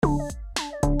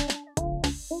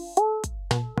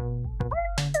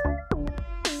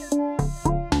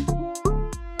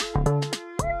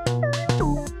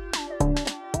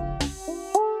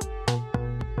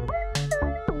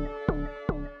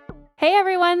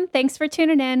everyone. Thanks for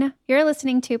tuning in. You're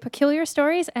listening to Peculiar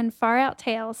Stories and Far Out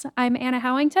Tales. I'm Anna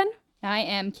Howington. I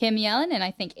am Kim Yellen, and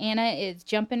I think Anna is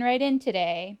jumping right in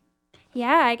today.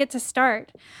 Yeah, I get to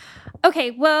start.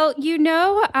 Okay, well,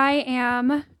 I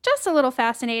am just a little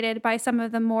fascinated by some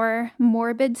of the more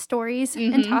morbid stories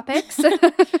and topics.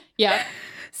 Yeah.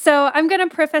 So I'm going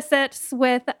to preface it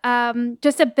with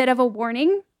just a bit of a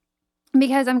warning,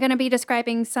 because I'm going to be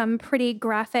describing some pretty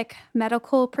graphic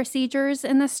medical procedures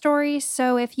in this story.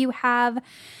 So if you have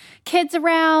kids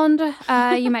around,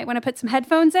 you might want to put some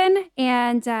headphones in.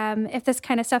 And if this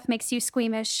kind of stuff makes you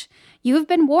squeamish, you've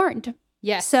been warned.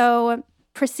 Yes. So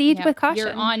proceed with caution.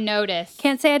 You're on notice.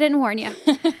 Can't say I didn't warn you.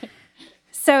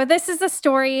 So this is the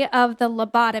story of the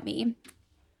lobotomy.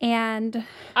 And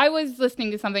I was listening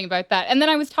to something about that. And then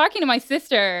I was talking to my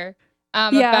sister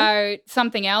about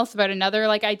something else, about another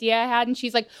idea I had. And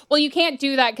she's like, well, you can't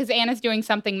do that because Anna's doing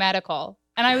something medical.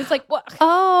 And I was like, what?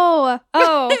 Oh.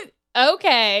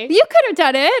 Okay. You could have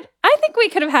done it. I think we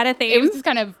could have had a theme. It was just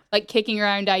kind of kicking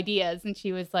around ideas. And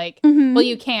she was like, well,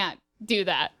 you can't do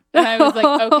that. And I was like,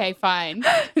 okay, fine.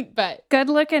 But good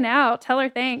looking out. Tell her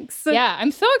thanks. Yeah,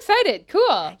 I'm so excited.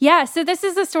 Cool. Yeah, so this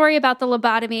is a story about the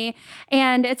lobotomy,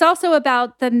 and it's also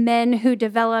about the men who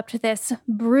developed this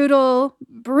brutal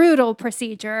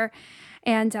procedure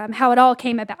and how it all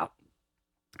came about.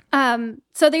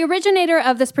 So the originator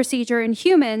of this procedure in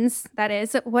humans, that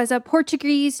is, was a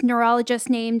Portuguese neurologist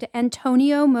named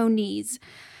Antonio Moniz.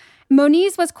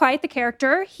 Moniz was quite the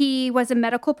character. He was a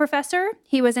medical professor.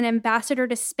 He was an ambassador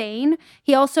to Spain.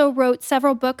 He also wrote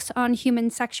several books on human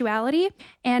sexuality,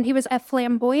 and he was a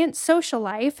flamboyant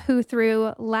socialite who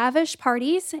threw lavish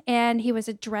parties, and he was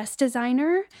a dress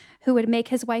designer who would make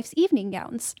his wife's evening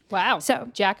gowns. Wow. So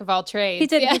jack of all trades. He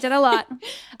did a lot.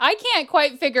 I can't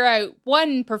quite figure out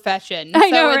one profession. I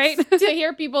know, right? To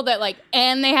hear people that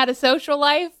and they had a social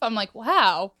life, I'm like,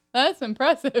 wow. That's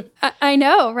impressive. I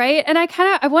know, right? And I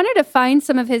wanted to find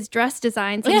some of his dress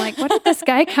designs. I'm like, what did this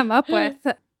guy come up with?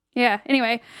 Yeah,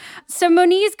 anyway. So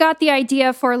Moniz got the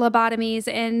idea for lobotomies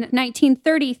in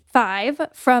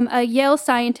 1935 from a Yale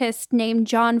scientist named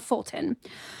John Fulton.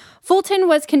 Fulton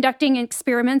was conducting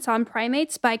experiments on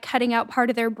primates by cutting out part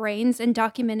of their brains and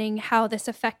documenting how this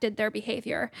affected their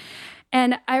behavior.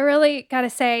 And I really got to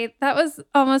say, that was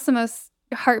almost the most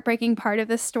heartbreaking part of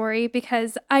this story,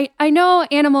 because I know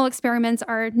animal experiments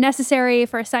are necessary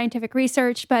for scientific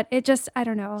research, but I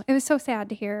don't know. It was so sad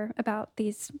to hear about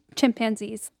these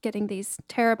chimpanzees getting these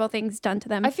terrible things done to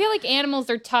them. I feel like animals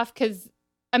are tough because,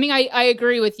 I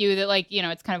agree with you that,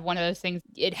 it's kind of one of those things,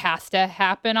 it has to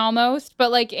happen almost,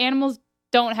 but, animals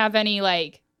don't have any,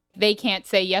 they can't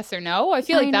say yes or no. I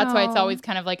feel like that's why it's always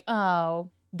kind of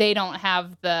they don't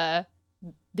have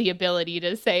the ability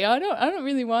to say, I don't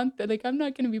really want that. I'm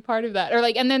not going to be part of that. Or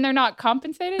and then they're not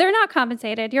compensated. They're not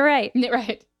compensated. You're right.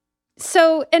 Right.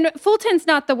 So, and Fulton's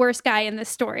not the worst guy in this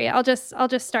story. I'll just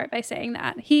start by saying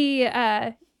that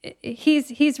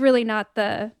he's really not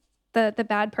the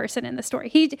bad person in the story.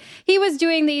 He was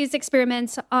doing these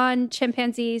experiments on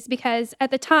chimpanzees because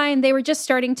at the time they were just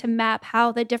starting to map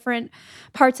how the different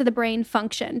parts of the brain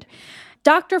functioned.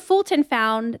 Dr. Fulton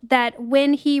found that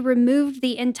when he removed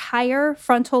the entire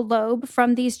frontal lobe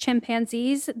from these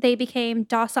chimpanzees, they became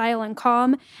docile and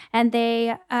calm, and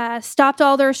they stopped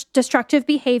all their destructive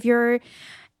behavior,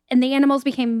 and the animals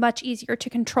became much easier to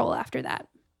control after that.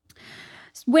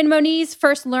 When Moniz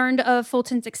first learned of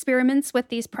Fulton's experiments with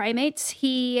these primates,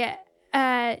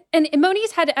 and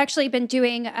Moniz had actually been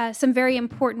doing some very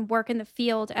important work in the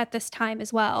field at this time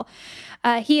as well.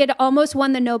 He had almost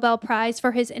won the Nobel Prize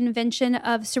for his invention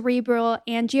of cerebral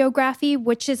angiography,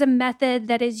 which is a method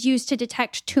that is used to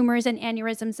detect tumors and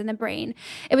aneurysms in the brain.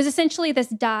 It was essentially this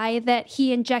dye that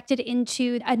he injected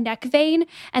into a neck vein,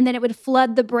 and then it would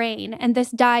flood the brain. And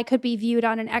this dye could be viewed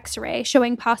on an X-ray,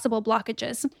 showing possible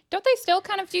blockages. Don't they still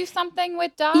kind of do something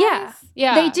with dyes?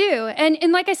 Yeah, they do.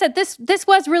 And like I said, this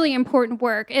was really important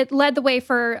work. It led the way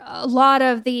for a lot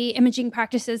of the imaging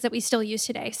practices that we still use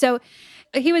today. So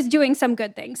he was doing some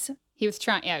good things. He was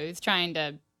trying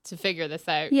to figure this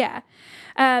out. Yeah.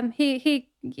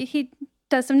 He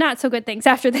does some not so good things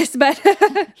after this, but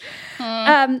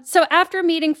so after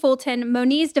meeting Fulton,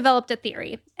 Moniz developed a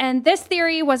theory, and this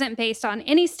theory wasn't based on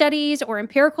any studies or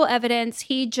empirical evidence.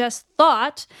 He just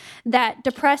thought that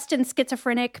depressed and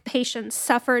schizophrenic patients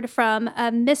suffered from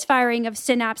a misfiring of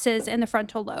synapses in the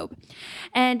frontal lobe.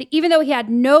 And even though he had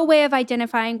no way of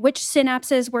identifying which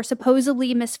synapses were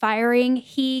supposedly misfiring,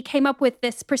 he came up with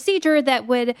this procedure that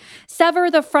would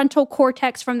sever the frontal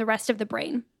cortex from the rest of the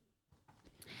brain.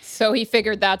 So he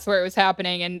figured that's where it was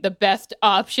happening, and the best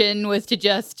option was to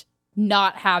just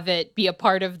not have it be a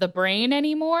part of the brain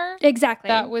anymore. Exactly.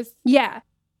 That was yeah.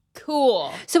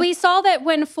 cool. So we saw that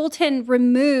when Fulton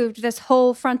removed this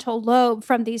whole frontal lobe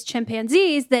from these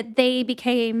chimpanzees, that they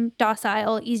became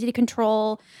docile, easy to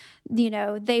control.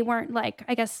 They weren't like,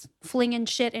 I guess, flinging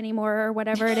shit anymore or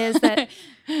whatever it is that,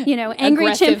 angry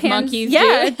Aggressive chimpanzees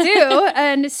monkeys do.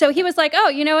 And so he was like, oh,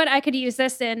 you know what? I could use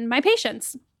this in my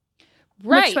patients.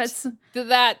 Right. Was,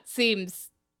 that seems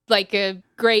like a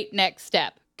great next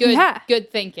step. Good,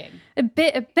 good thinking. A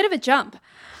bit of a jump.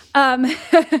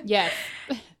 Yes.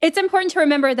 It's important to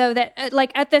remember, though, that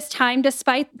at this time,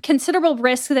 despite considerable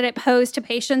risk that it posed to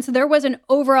patients, there was an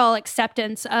overall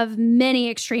acceptance of many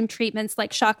extreme treatments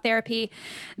like shock therapy.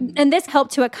 And this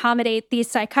helped to accommodate these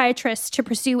psychiatrists to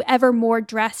pursue ever more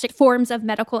drastic forms of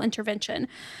medical intervention.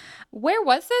 Where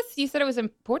was this? You said it was in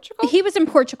Portugal? He was in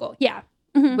Portugal, yeah.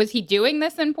 Mm-hmm. Was he doing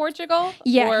this in Portugal?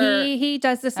 Yeah, he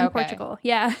does this in Portugal,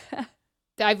 yeah.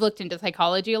 I've looked into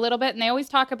psychology a little bit, and they always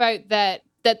talk about that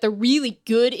the really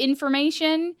good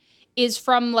information is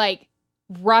from like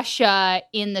Russia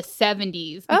in the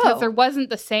 70s, because there wasn't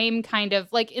the same kind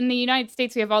of, like, in the United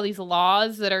States, we have all these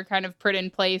laws that are kind of put in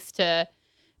place to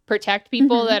protect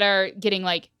people that are getting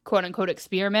like quote unquote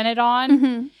experimented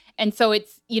on. And so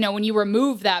it's, when you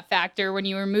remove that factor, when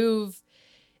you remove,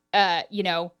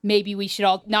 maybe we should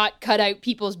all not cut out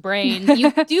people's brains,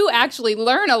 you do actually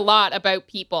learn a lot about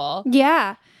people.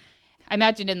 Yeah. I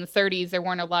imagine in the 30s, there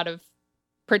weren't a lot of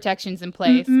protections in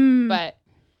place, but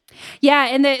yeah,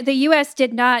 and the U.S.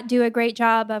 did not do a great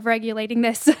job of regulating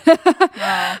this.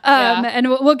 And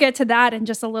we'll get to that in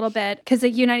just a little bit, because the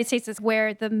United States is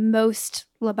where the most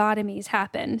lobotomies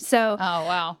happen. So, oh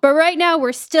wow! But right now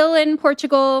we're still in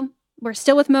Portugal. We're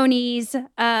still with Moniz.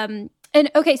 And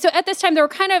okay, so at this time, there were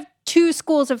kind of two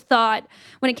schools of thought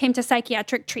when it came to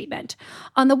psychiatric treatment.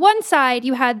 On the one side,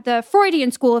 you had the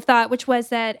Freudian school of thought, which was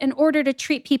that in order to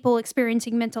treat people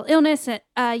experiencing mental illness,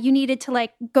 you needed to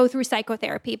go through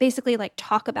psychotherapy, basically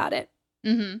talk about it.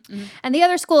 And the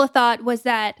other school of thought was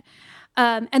that,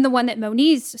 and the one that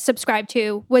Moniz subscribed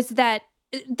to, was that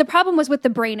the problem was with the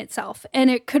brain itself, and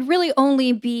it could really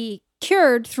only be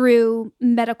cured through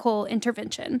medical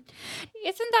intervention.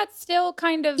 Isn't that still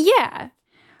kind of... Yeah.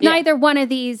 Neither one of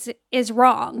these is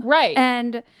wrong. Right.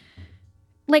 And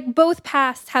both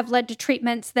paths have led to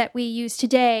treatments that we use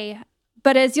today.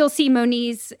 But as you'll see,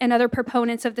 Moniz and other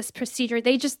proponents of this procedure,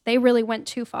 they really went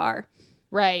too far.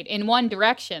 Right. In one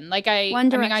direction. I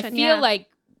feel like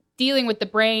dealing with the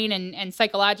brain and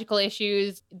psychological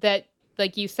issues that,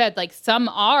 like you said, some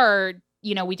are,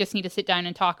 we just need to sit down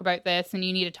and talk about this, and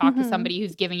you need to talk to somebody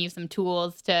who's giving you some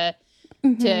tools to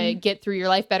get through your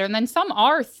life better. And then some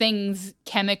are things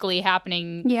chemically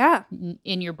happening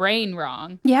in your brain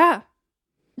wrong. Yeah.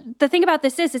 The thing about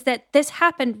this is that this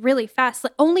happened really fast.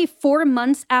 Only 4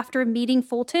 months after meeting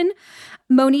Fulton,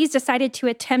 Moniz decided to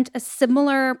attempt a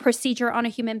similar procedure on a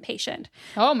human patient.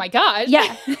 Oh my gosh.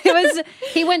 Yeah.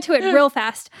 He went to it real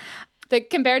fast.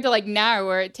 Compared to now,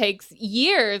 where it takes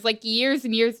years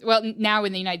and years. Well, now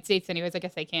in the United States anyways, I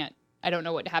guess I don't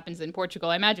know what happens in Portugal.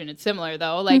 I imagine it's similar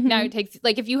though. Now it takes,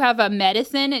 if you have a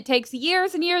medicine, it takes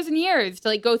years and years and years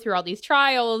to go through all these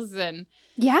trials and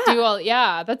do all.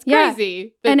 Yeah, that's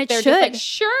crazy. And it should. Just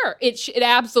sure, it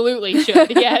absolutely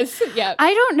should. Yes. Yeah.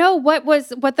 I don't know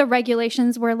what the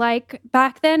regulations were like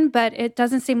back then, but it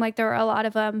doesn't seem like there were a lot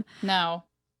of them. No.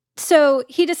 So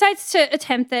he decides to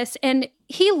attempt this, and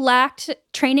he lacked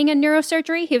training in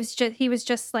neurosurgery. He was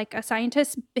just like a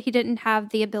scientist, but he didn't have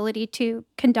the ability to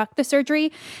conduct the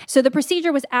surgery. So the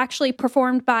procedure was actually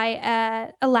performed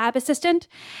by a lab assistant,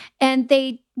 and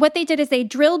what they did is they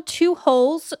drilled 2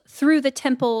 holes through the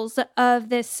temples of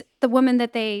the woman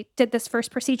that they did this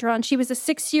first procedure on. She was a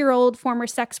 6-year-old former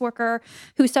sex worker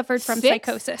who suffered from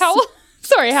psychosis. How old?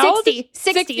 Sorry, how 60, old?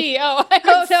 60. Oh,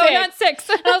 no, not 6.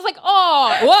 And I was like,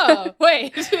 oh, whoa,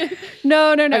 wait.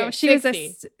 No. Okay,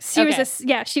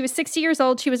 she was 60 years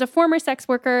old. She was a former sex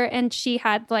worker, and she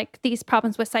had these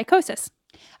problems with psychosis.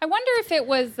 I wonder if it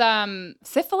was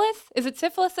syphilis. Is it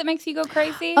syphilis that makes you go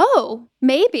crazy? Oh,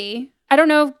 maybe. I don't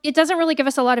know. It doesn't really give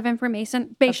us a lot of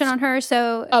information on her,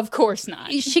 so of course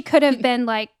not. She could have been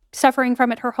suffering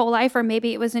from it her whole life, or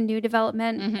maybe it was a new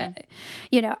development.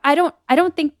 I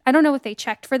don't know if they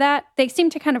checked for that. They seem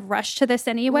to kind of rush to this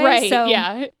anyway. Right. So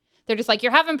yeah. They're just like,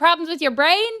 you're having problems with your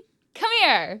brain? Come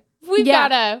here. We've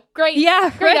got a great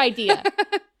idea.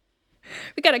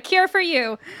 We got a cure for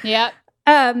you. Yeah.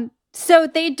 So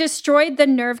they destroyed the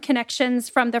nerve connections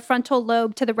from the frontal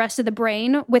lobe to the rest of the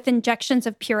brain with injections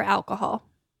of pure alcohol.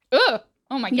 Ugh.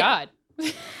 Oh my God.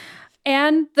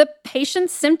 And the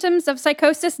patient's symptoms of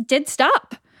psychosis did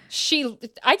stop.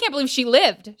 I can't believe she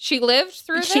lived. She lived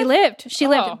through this? She lived.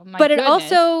 My But it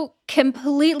goodness. also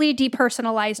completely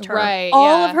depersonalized her. Right,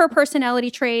 All yeah. of her personality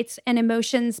traits and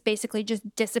emotions basically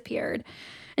just disappeared.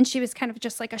 And she was kind of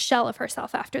just like a shell of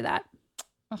herself after that.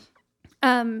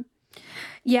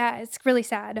 Yeah, it's really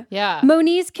sad. Yeah.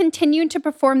 Moniz continued to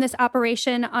perform this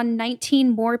operation on 19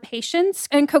 more patients,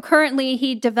 and concurrently,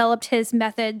 he developed his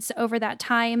methods over that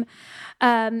time.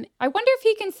 I wonder if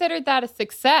he considered that a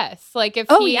success. Like if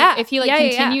Oh, he yeah. if he like Yeah,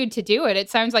 yeah, yeah. continued to do it. It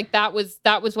sounds like that was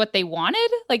what they wanted.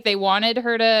 Like they wanted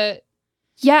her to.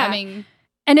 Yeah. I mean,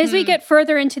 And as we get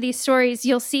further into these stories,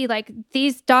 you'll see like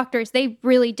these doctors, they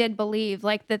really did believe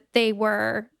like that they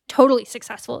were totally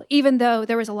successful, even though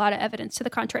there was a lot of evidence to the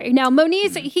contrary. Now,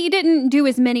 Moniz, he didn't do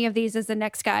as many of these as the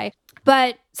next guy,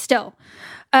 but still,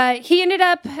 he ended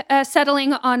up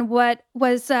settling on what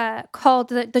was called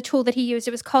the tool that he used.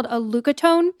 It was called a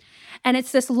leucotone, and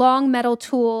it's this long metal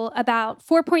tool about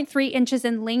 4.3 inches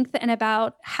in length and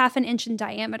about half an inch in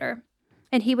diameter.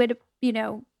 And he would,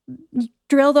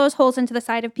 drill those holes into the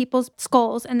side of people's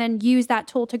skulls and then use that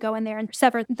tool to go in there and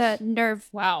sever the nerve.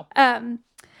 wow.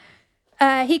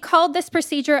 He called this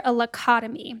procedure a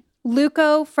leucotomy.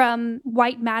 Leuco from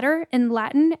white matter in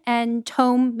Latin and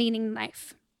tome meaning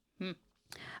knife.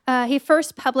 He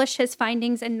first published his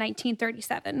findings in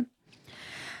 1937.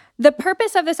 The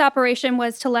purpose of this operation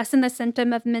was to lessen the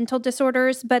symptom of mental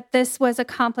disorders, but this was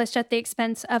accomplished at the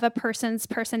expense of a person's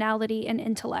personality and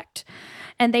intellect.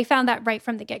 And they found that right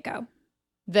from the get-go.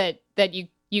 That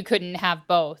you couldn't have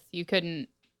both. You couldn't.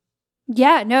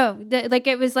 Yeah, no.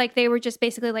 It was like they were just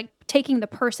basically like taking the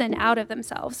person out of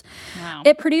themselves. Wow.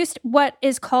 It produced what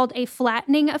is called a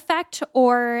flattening effect,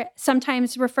 or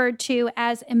sometimes referred to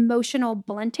as emotional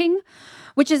blunting,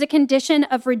 which is a condition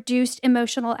of reduced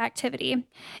emotional activity.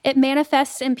 It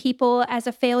manifests in people as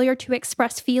a failure to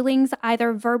express feelings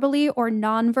either verbally or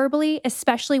non-verbally,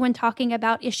 especially when talking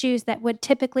about issues that would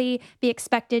typically be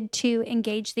expected to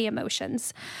engage the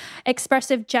emotions.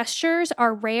 Expressive gestures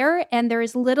are rare, and there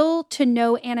is little to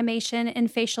no animation in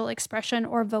facial expression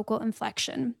or vocal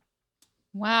inflection.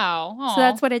 Wow. Aw. So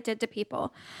that's what it did to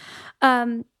people.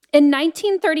 In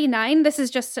 1939, this is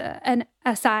just an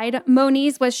aside,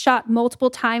 Moniz was shot multiple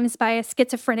times by a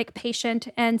schizophrenic patient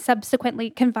and subsequently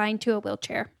confined to a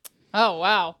wheelchair. Oh,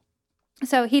 wow.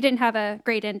 So he didn't have a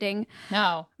great ending.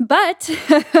 No. But,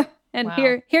 and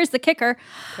Wow. here's the kicker,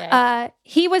 Okay.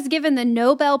 he was given the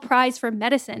Nobel Prize for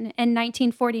Medicine in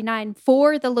 1949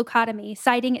 for the leucotomy,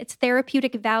 citing its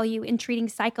therapeutic value in treating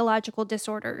psychological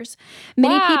disorders.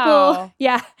 Many Wow.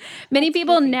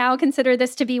 people crazy. now consider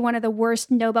this to be one of the worst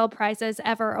Nobel Prizes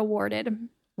ever awarded.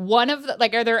 One of the,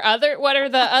 like, are there other, what are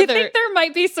the I other, think there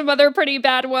might be some other pretty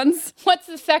bad ones. what's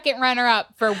the second runner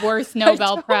up for worst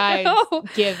Nobel Prize know.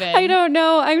 given? I don't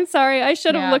know. I'm sorry. I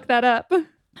should have Yeah. looked that up.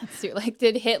 Let's see, like,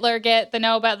 did Hitler get the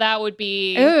Nobel? That would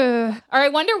be, Ugh. or I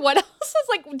wonder what else is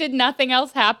like, did nothing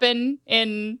else happen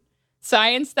in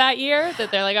science that year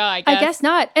that they're like, oh, I guess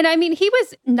not. And I mean, he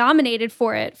was nominated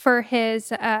for it for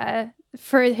his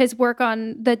work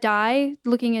on the dye,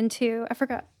 looking into, I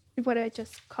forgot what I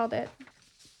just called it.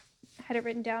 I had it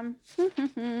written down.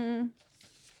 Let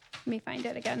me find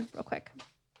it again real quick.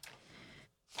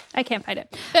 I can't find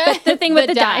it. But the thing with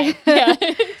the dye. Yeah.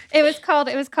 It was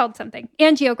called something.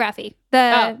 Angiography.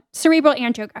 The cerebral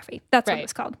angiography. That's what Right. it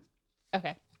was called.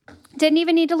 Okay. Didn't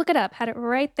even need to look it up. Had it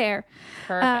right there.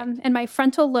 Perfect. In my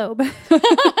frontal lobe.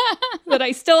 That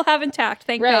I still have intact,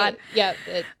 thank Right. Yep.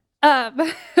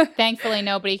 God. Thankfully,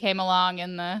 nobody came along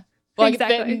in the. Well,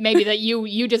 Exactly. maybe that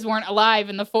you just weren't alive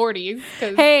in the 40s.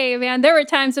 'Cause Hey, man, there were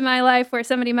times in my life where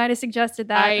somebody might have suggested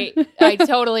that. I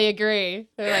totally agree.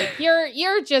 They're like,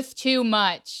 you're just too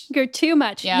much. You're too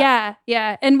much. Yeah.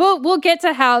 Yeah. And we'll get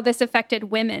to how this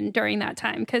affected women during that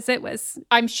time, because it was.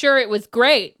 I'm sure it was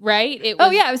great, right? It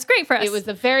was, It was great for us. It was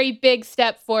a very big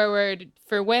step forward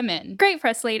for women. great for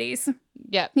us ladies.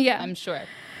 Yep. Yeah. I'm sure.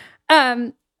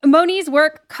 Moni's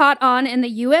work caught on in the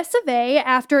US of A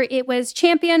after it was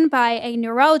championed by a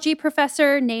neurology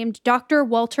professor named Dr.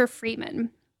 Walter Freeman.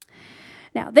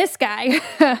 Now, this guy,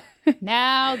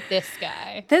 Now this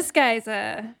guy. this guy's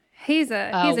he's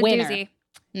a winner. doozy.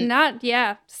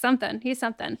 He's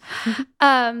something.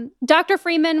 Dr.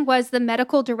 Freeman was the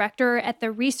medical director at the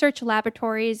research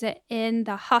laboratories in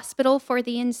the Hospital for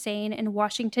the Insane in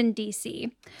Washington,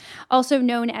 D.C., also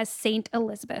known as St.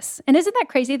 Elizabeth's. And isn't that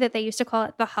crazy that they used to call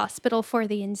it the Hospital for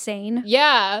the Insane?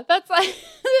 Yeah, that's like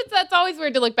that's always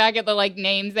weird to look back at the like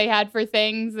names they had for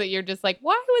things that you're just like,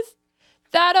 why was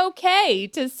that okay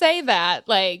to say that?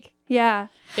 Like, Yeah.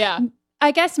 yeah.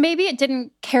 I guess maybe it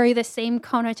didn't carry the same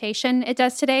connotation it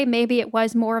does today. Maybe it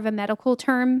was more of a medical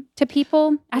term to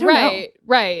people. I don't know.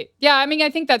 Right. Yeah, I mean, I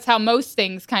think that's how most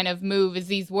things kind of move, is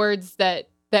these words that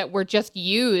were just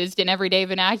used in everyday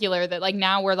vernacular that like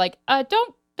now we're like,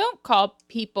 don't call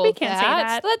people We can't say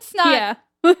that. Let's not. Yeah.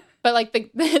 But like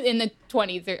in the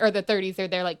 20s or the 30s,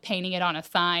 they're like painting it on a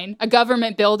sign, a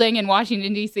government building in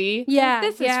Washington, D.C. Yeah.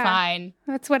 This is fine.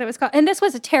 That's what it was called. And this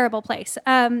was a terrible place.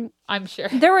 I'm sure.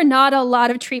 There were not a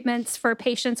lot of treatments for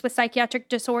patients with psychiatric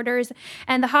disorders.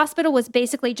 And the hospital was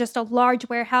basically just a large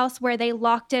warehouse where they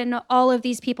locked in all of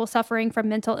these people suffering from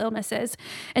mental illnesses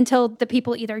until the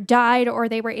people either died or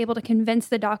they were able to convince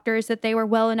the doctors that they were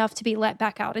well enough to be let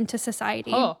back out into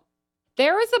society. Oh.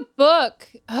 There was a book.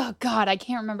 Oh God, I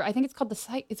can't remember. I think it's called is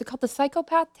it called The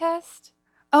Psychopath Test?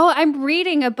 Oh, I'm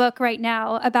reading a book right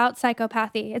now about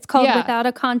psychopathy. It's called Without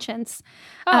a Conscience.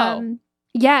 Oh.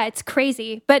 Yeah, it's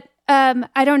crazy. But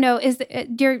I don't know.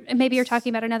 Maybe you're talking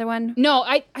about another one? No,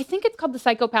 I think it's called The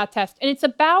Psychopath Test. And it's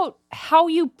about how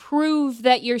you prove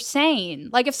that you're sane.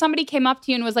 Like if somebody came up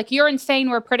to you and was like, you're insane,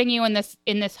 we're putting you in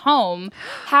this home.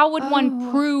 How would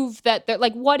one prove that they're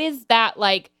like, what is that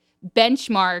like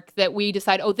benchmark that we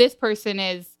decide, oh, this person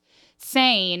is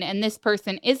sane and this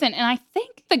person isn't? And I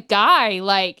think the guy,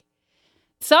 like,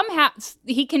 somehow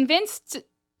he convinced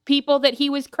people that he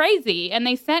was crazy and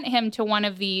they sent him to one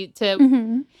of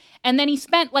and then he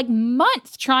spent like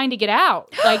months trying to get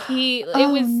out. Like it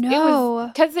was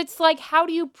because it's like, how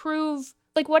do you prove,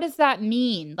 like, what does that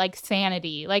mean? Like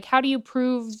sanity, like how do you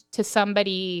prove to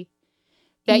somebody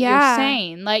that you're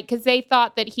sane? Like, because they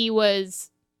thought that he was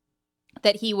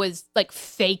like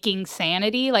faking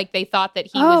sanity. Like they thought that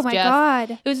he was just,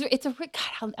 God.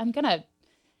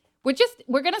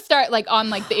 We're gonna start like on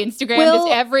like the Instagram,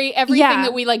 just everything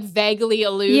that we like vaguely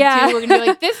allude to. We're gonna be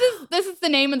like, this is the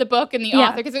name of the book and the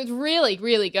author, because it was really,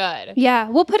 really good. Yeah.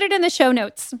 We'll put it in the show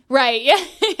notes. Right.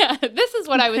 Yeah. This is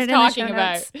what I was talking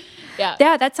about. Yeah.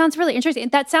 Yeah. That sounds really interesting.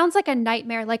 That sounds like a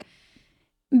nightmare, like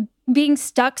being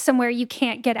stuck somewhere you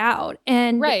can't get out.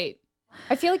 And right.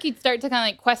 I feel like you'd start to kind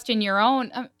of like question your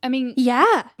own. I mean,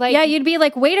 you'd be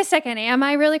like, wait a second, am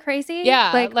I really crazy?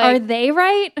 Yeah. Like are they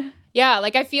right? Yeah.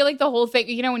 Like I feel like the whole thing,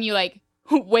 you know, when you like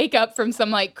wake up from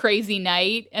some like crazy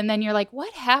night and then you're like,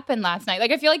 what happened last night?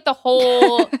 Like I feel like the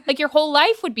whole, like your whole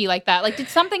life would be like that. Like, did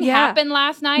something happen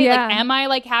last night? Yeah. Like, am I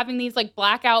like having these like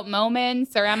blackout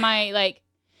moments, or am I like,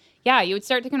 you would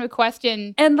start to kind of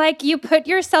question. And like you put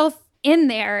yourself in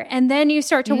there and then you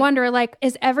start to wonder, like,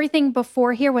 is everything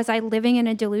before here, was I living in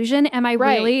a delusion? Am I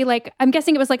really like, I'm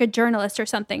guessing it was like a journalist or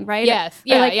something, right? Yes.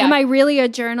 Yeah. Like, am I really a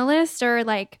journalist, or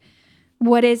like,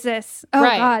 what is this? Oh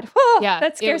God. Whoa,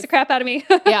 that scares the crap out of me.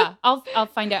 Yeah. I'll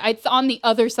find out. It's on the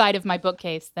other side of my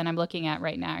bookcase than I'm looking at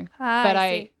right now. But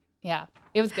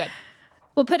it was good.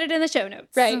 We'll put it in the show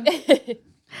notes. Right.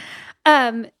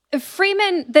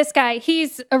 Freeman, this guy,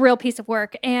 he's a real piece of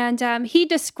work, and he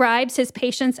describes his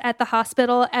patients at the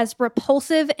hospital as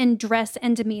repulsive in dress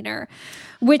and demeanor,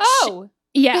 which,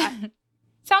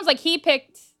 sounds like he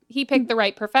picked the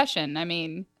right profession. I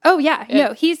mean, no,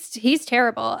 he's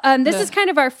terrible. This is kind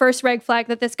of our first red flag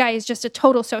that this guy is just a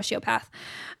total sociopath.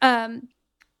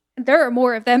 There are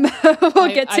more of them.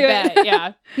 We'll get to it. Bet,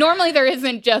 yeah. Normally there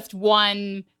isn't just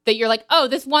one that you're like, oh,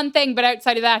 this one thing, but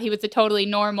outside of that, he was a totally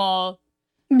normal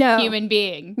human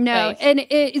being. No. Like, and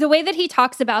the way that he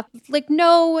talks about, like,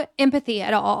 no empathy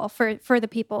at all for the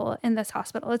people in this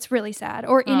hospital. It's really sad.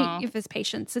 Or any of his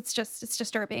patients. It's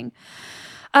disturbing.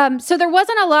 So there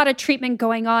wasn't a lot of treatment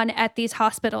going on at these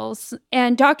hospitals.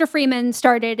 And Dr. Freeman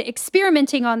started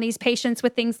experimenting on these patients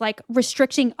with things like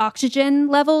restricting oxygen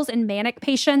levels in manic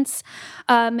patients,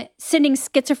 sending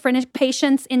schizophrenic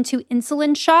patients into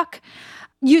insulin shock,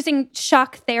 using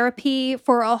shock therapy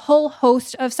for a whole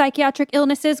host of psychiatric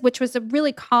illnesses, which was a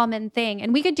really common thing.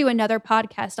 And we could do another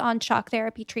podcast on shock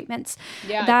therapy treatments.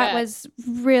 Yeah, that was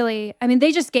really, I mean,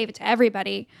 they just gave it to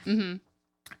everybody. Mm-hmm.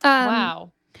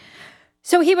 Wow.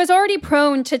 So he was already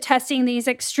prone to testing these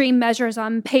extreme measures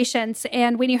on patients.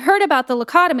 And when he heard about the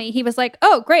lobotomy, he was like,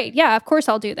 oh, great. Yeah, of course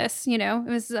I'll do this. You know, it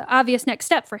was the obvious next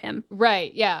step for him.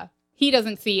 Right. Yeah. He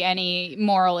doesn't see any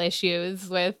moral issues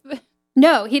with...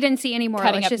 No, he didn't see any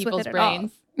moral issues with it at all.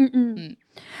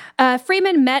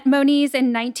 Freeman met Moniz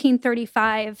in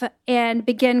 1935 and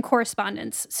began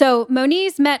correspondence. So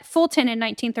Moniz met Fulton in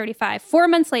 1935. 4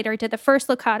 months later, did the first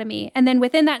lobotomy. And then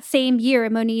within that same year,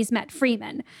 Moniz met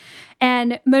Freeman.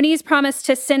 And Moniz promised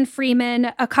to send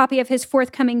Freeman a copy of his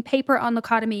forthcoming paper on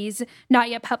leucotomies, not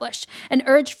yet published, and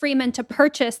urged Freeman to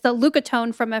purchase the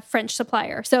Leucotone from a French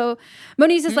supplier. So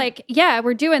Moniz is like, yeah,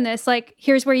 we're doing this. Like,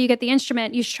 here's where you get the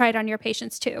instrument. You should try it on your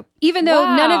patients too. Even though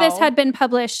none of this had been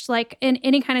published like in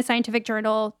any kind of scientific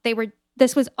journal,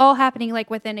 this was all happening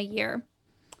like within a year.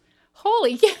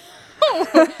 Holy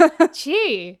cow.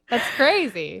 Gee, that's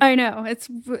crazy. I know. It's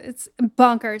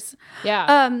bonkers.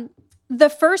 Yeah. The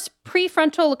first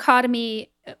prefrontal leucotomy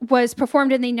was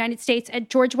performed in the United States at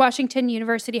George Washington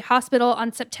University Hospital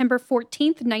on September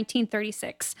 14th,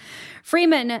 1936.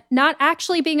 Freeman, not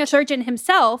actually being a surgeon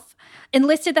himself,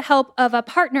 enlisted the help of a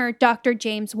partner, Dr.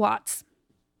 James Watts.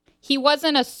 He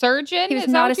wasn't a surgeon? He was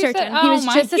not a surgeon. He was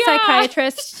just a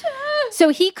psychiatrist. So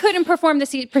he couldn't perform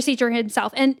the procedure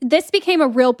himself. And this became a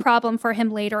real problem for him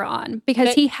later on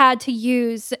because he had to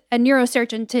use a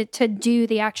neurosurgeon to do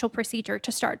the actual procedure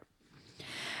to start.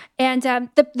 And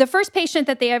the first patient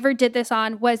that they ever did this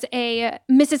on was a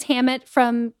Mrs. Hammett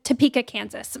from Topeka,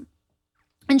 Kansas.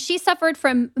 And she suffered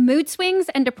from mood swings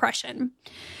and depression.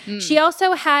 She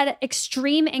also had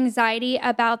extreme anxiety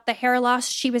about the hair loss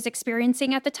she was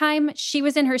experiencing at the time. She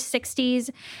was in her 60s,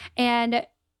 and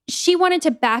she wanted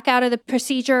to back out of the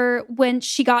procedure when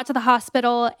she got to the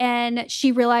hospital, and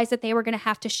she realized that they were going to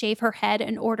have to shave her head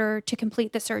in order to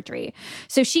complete the surgery.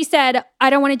 So she said, I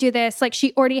don't want to do this. Like,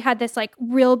 she already had this like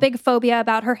real big phobia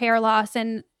about her hair loss.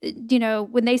 And, you know,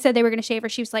 when they said they were going to shave her,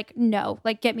 she was like, no,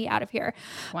 like, get me out of here.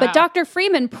 Wow. But Dr.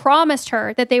 Freeman promised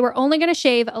her that they were only going to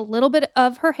shave a little bit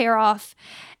of her hair off.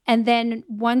 And then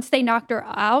once they knocked her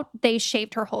out, they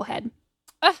shaved her whole head.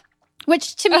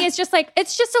 Which to me is just like,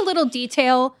 it's just a little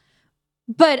detail,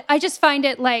 but I just find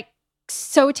it like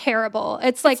so terrible.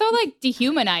 It's like so like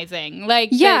dehumanizing.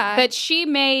 Like that she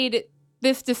made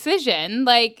this decision.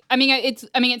 Like,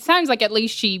 it sounds like at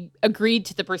least she agreed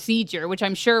to the procedure, which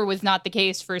I'm sure was not the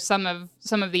case for some of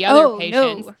the other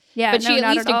patients. No. Yeah, but she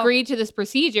at least agreed to this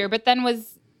procedure, but then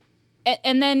was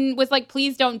like,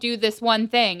 please don't do this one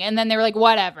thing. And then they were like,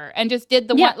 whatever. And just did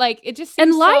the one, like, it just seems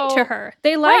and lied to her.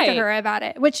 They lied to her about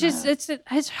it, which is,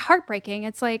 it's heartbreaking.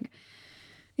 It's like,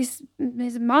 he's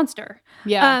a monster.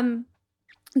 Yeah.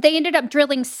 They ended up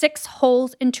drilling 6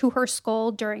 holes into her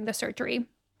skull during the surgery.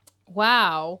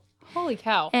 Wow. Holy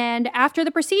cow. And after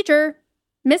the procedure,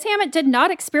 Miss Hammett did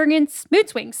not experience mood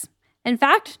swings. In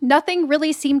fact, nothing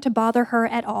really seemed to bother her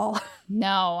at all.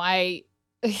 No, I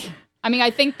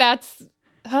think that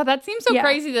seems so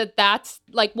crazy that that's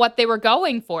like what they were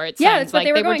going for. It sounds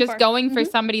like they were just going for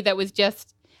somebody that was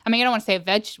just, I don't want to say a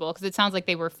vegetable because it sounds like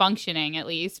they were functioning at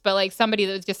least, but like somebody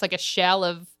that was just like a shell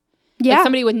of, like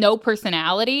somebody with no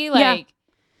personality. Like,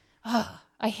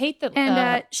 I hate that.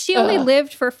 And she only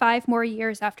lived for 5 more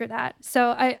years after that.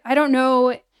 So I don't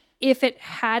know if it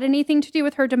had anything to do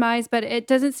with her demise, but it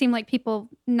doesn't seem like people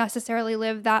necessarily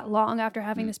live that long after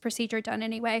having this procedure done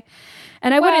anyway.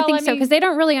 And I wouldn't think so because they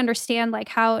don't really understand like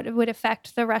how it would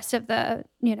affect the rest of the,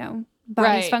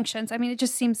 body's functions. It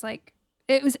just seems like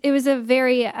it was a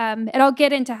very, and I'll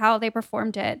get into how they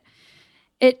performed it.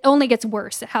 It only gets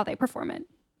worse at how they perform it.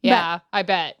 Yeah, I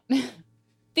bet.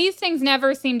 These things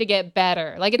never seem to get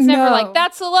better. Like, it's never like,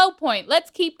 that's the low point. Let's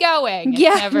keep going. It's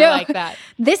never like that.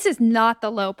 This is not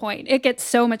the low point. It gets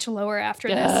so much lower after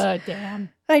this. Oh, damn.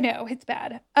 I know. It's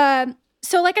bad.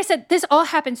 So like I said, this all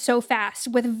happened so fast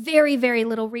with very, very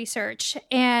little research.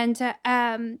 And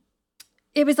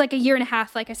it was like a year and a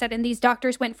half, like I said. And these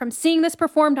doctors went from seeing this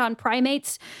performed on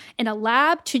primates in a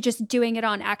lab to just doing it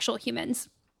on actual humans.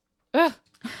 Ugh.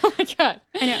 Oh, my God.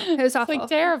 I know. It was awful. It's like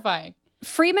terrifying.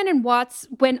 Freeman and Watts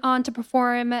went on to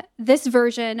perform this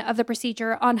version of the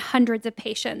procedure on hundreds of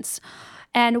patients.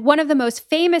 And one of the most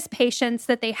famous patients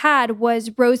that they had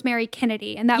was Rosemary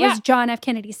Kennedy, and that was John F.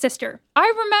 Kennedy's sister.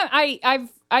 I remember,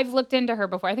 I've looked into her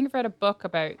before. I think I've read a book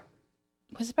about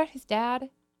his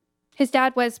dad? His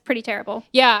dad was pretty terrible.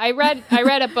 Yeah, I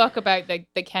read a book about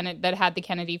the Kennedy that had the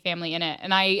Kennedy family in it,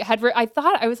 and I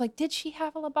was like, did she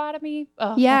have a lobotomy?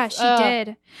 Oh, yeah, she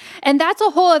did, and that's a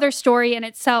whole other story in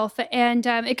itself, and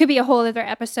it could be a whole other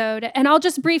episode. And I'll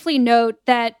just briefly note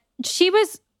that she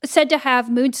was said to have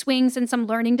mood swings and some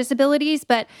learning disabilities,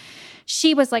 but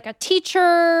she was like a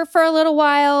teacher for a little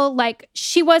while. Like,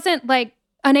 she wasn't like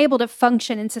unable to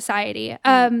function in society.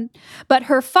 But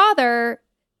her father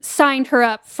signed her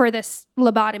up for this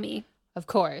lobotomy. Of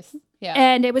course. Yeah.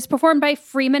 And it was performed by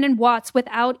Freeman and Watts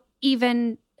without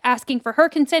even asking for her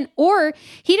consent, or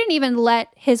he didn't even let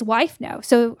his wife know.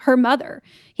 So her mother,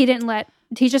 he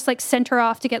just like sent her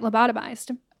off to get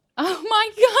lobotomized. Oh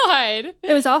my God.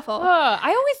 It was awful.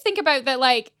 I always think about that.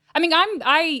 Like, I mean,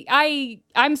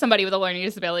 I'm somebody with a learning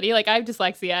disability. Like I have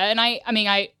dyslexia, and I mean,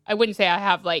 I wouldn't say I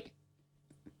have like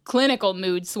clinical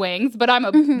mood swings, but I'm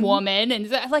a woman, and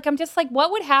like I'm just like,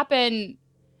 what would happen?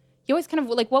 You always kind of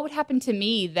like, what would happen to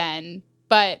me then?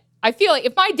 But I feel like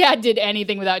if my dad did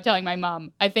anything without telling my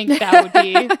mom, I think that would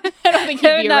be. I don't think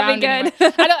he'd be around anymore.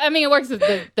 I mean, it works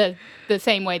the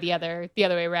same way the other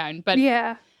way around. But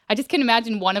yeah, I just can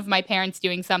imagine one of my parents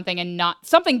doing something and not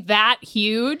something that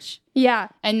huge. Yeah,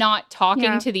 and not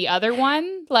talking to the other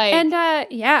one. Like, and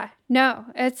no,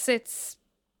 it's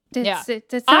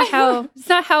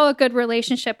not how a good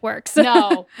relationship works.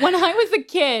 No, when I was a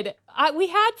kid, we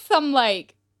had some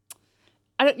like.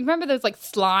 I don't remember those like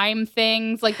slime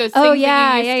things, like those things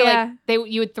that you used to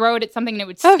like. You would throw it at something and it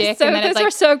would stick. So and then those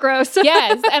were so gross.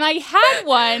 Yes, and I had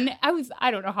one. I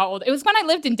don't know how old. It was when I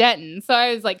lived in Denton, so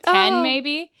I was like 10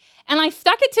 maybe. And I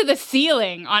stuck it to the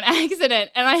ceiling on accident,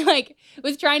 and I like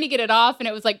was trying to get it off, and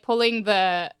it was like pulling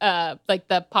the like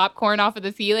the popcorn off of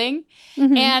the ceiling.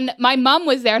 Mm-hmm. And my mom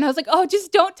was there, and I was like, "Oh,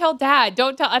 just don't tell Dad.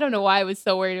 Don't tell." I don't know why I was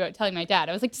so worried about telling my dad.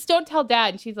 I was like, "Just don't tell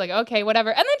Dad." And she's like, "Okay,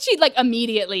 whatever." And then she'd like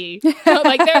immediately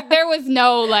like there was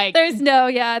no like they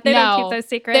don't keep those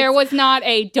secrets. There was not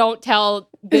a don't tell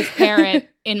this parent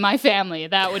in my family.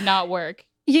 That would not work.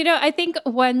 You know, I think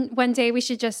one day we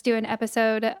should just do an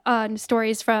episode on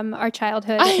stories from our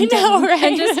childhood. I know, right?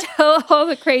 And just tell all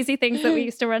the crazy things that we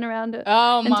used to run around.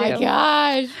 Oh my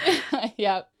gosh!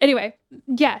 Yeah. Anyway,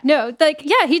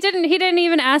 he didn't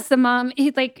even ask the mom.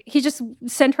 He just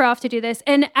sent her off to do this,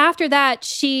 and after that,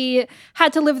 she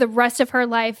had to live the rest of her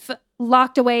life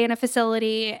locked away in a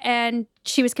facility, and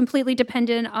she was completely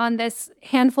dependent on this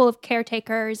handful of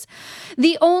caretakers.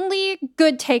 The only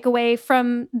good takeaway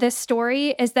from this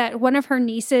story is that one of her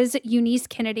nieces, Eunice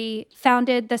Kennedy,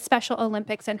 founded the Special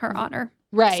Olympics in her honor.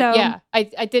 Right. So, yeah,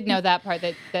 I did know that part.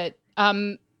 That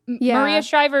Maria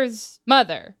Shriver's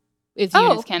mother is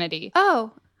Eunice Kennedy.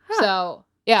 Oh. Huh. So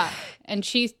yeah, and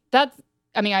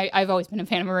I've always been a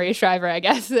fan of Maria Shriver, I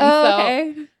guess. And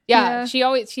okay. Yeah,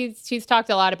 she's talked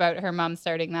a lot about her mom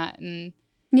starting that, and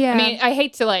yeah. I mean, I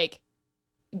hate to like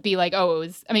be like,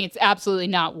 it's absolutely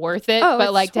not worth it,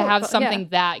 but like to have something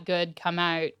that good come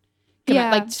out,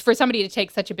 like for somebody to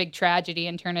take such a big tragedy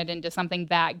and turn it into something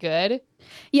that good.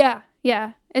 Yeah.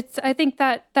 I think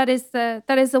that is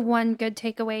the one good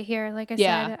takeaway here. Like I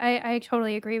said, I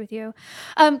totally agree with you.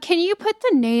 Can you put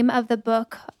the name of the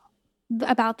book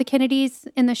about the Kennedys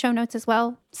in the show notes as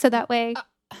well, so that way.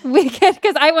 We can,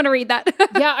 because I want to read that.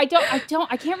 Yeah, I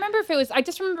can't remember if it was, I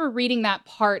just remember reading that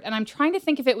part, and I'm trying to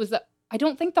think if it was, I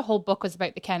don't think the whole book was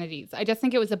about the Kennedys. I just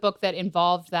think it was a book that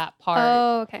involved that part.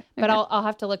 Oh, okay. But I'll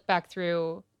have to look back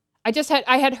through.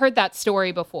 I had heard that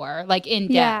story before, like in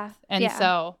depth.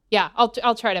 So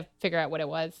I'll try to figure out what it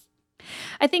was.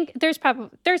 I think there's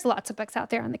lots of books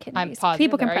out there on the Kennedys. I'm positive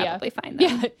people can probably find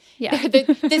them. Yeah.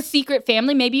 The secret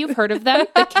family. Maybe you've heard of them,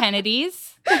 the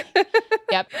Kennedys.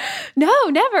 Yep. No,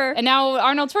 never. And now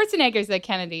Arnold Schwarzenegger's a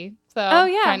Kennedy. So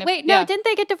didn't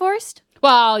they get divorced?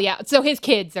 Well, yeah. So his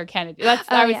kids are Kennedy. I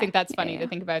always think that's funny to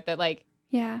think about that. Like,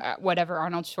 whatever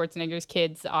Arnold Schwarzenegger's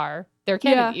kids are, they're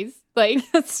Kennedys. Like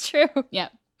that's true. Yeah.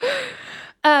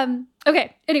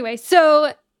 Okay. Anyway,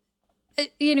 so.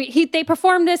 They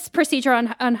performed this procedure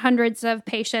on hundreds of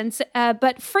patients,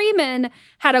 but Freeman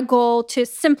had a goal to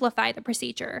simplify the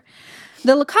procedure.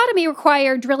 The leucotomy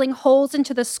required drilling holes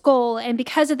into the skull, and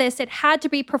because of this, it had to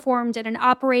be performed in an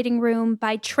operating room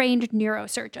by trained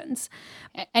neurosurgeons.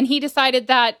 And he decided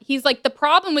that he's like, the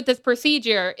problem with this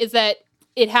procedure is that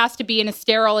it has to be in a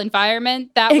sterile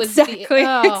environment. That was exactly.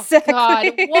 God,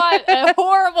 what a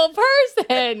horrible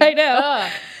person. I know.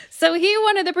 So he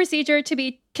wanted the procedure to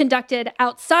be conducted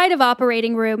outside of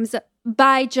operating rooms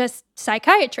by just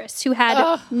psychiatrists who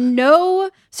had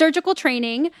no surgical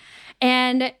training.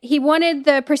 And he wanted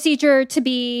the procedure to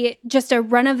be just a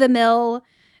run-of-the-mill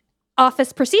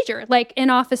office procedure, like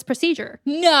in-office procedure.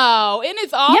 No, in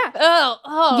his office?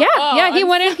 Yeah. He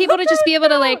wanted people to just be able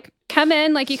to like come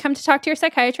in, like you come to talk to your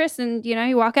psychiatrist and,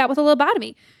 you walk out with a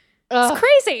lobotomy. It's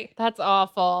crazy. That's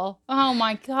awful. Oh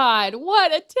my God.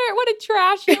 What a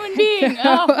trash human being.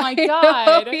 Oh my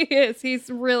God. He is. He's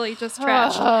really just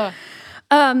trash.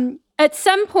 At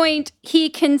some point, he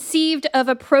conceived of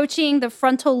approaching the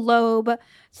frontal lobe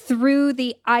through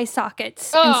the eye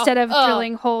sockets instead of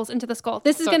drilling holes into the skull.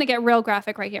 This is going to get real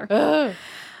graphic right here. In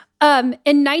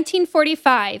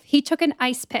 1945, he took an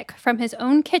ice pick from his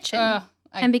own kitchen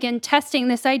and began testing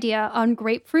this idea on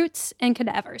grapefruits and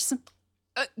cadavers.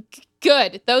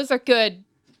 Good. Those are good.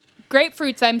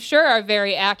 Grapefruits, I'm sure, are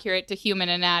very accurate to human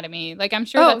anatomy. Like, I'm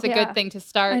sure that's a good thing to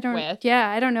start with. Yeah,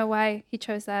 I don't know why he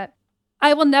chose that.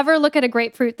 I will never look at a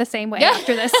grapefruit the same way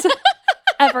after this.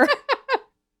 Ever.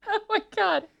 Oh my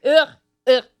God. Ugh.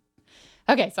 Ugh.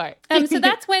 Okay, sorry. So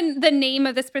that's when the name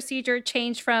of this procedure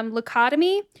changed from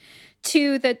leucotomy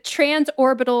to the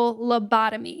transorbital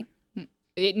lobotomy.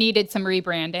 It needed some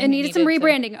rebranding. It needed some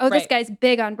rebranding. This guy's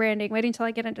big on branding. Wait until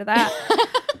I get into that.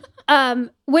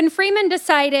 When Freeman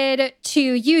decided to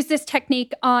use this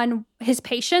technique on his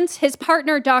patients, his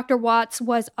partner, Dr. Watts,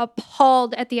 was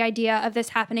appalled at the idea of this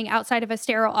happening outside of a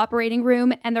sterile operating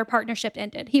room, and their partnership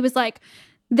ended. He was like,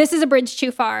 this is a bridge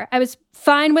too far. I was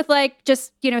fine with like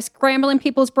just, scrambling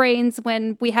people's brains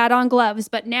when we had on gloves,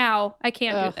 but now I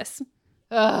can't do this.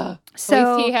 Ugh. So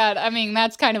at least he had,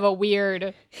 that's kind of a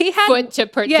weird foot to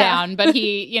put down, but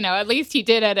he, at least he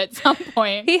did it at some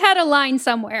point. He had a line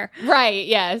somewhere. Right,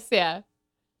 yes, yeah.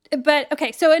 But,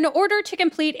 okay, so in order to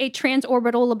complete a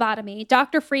transorbital lobotomy,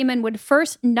 Dr. Freeman would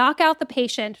first knock out the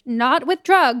patient, not with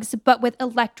drugs, but with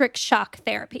electric shock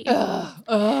therapy.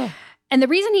 And the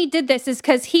reason he did this is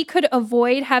because he could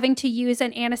avoid having to use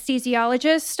an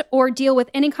anesthesiologist or deal with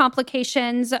any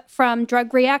complications from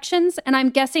drug reactions. And I'm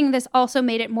guessing this also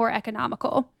made it more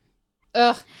economical.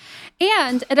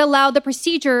 And it allowed the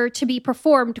procedure to be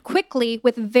performed quickly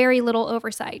with very little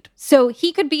oversight. So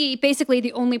he could be basically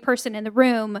the only person in the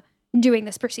room doing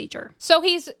this procedure. So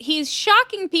he's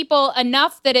shocking people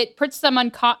enough that it puts them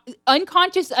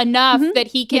unconscious enough that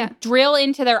he can drill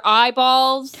into their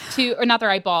eyeballs or not their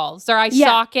eyeballs, their eye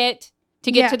socket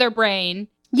to get to their brain.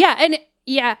 Yeah, and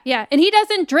and he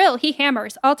doesn't drill, he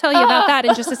hammers. I'll tell you about that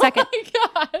in just a second. Oh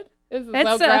my God. This is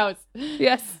so gross.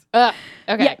 Yes. Okay.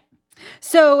 Yeah.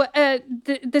 So I'm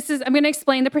going to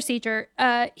explain the procedure.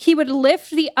 He would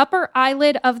lift the upper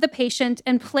eyelid of the patient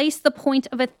and place the point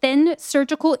of a thin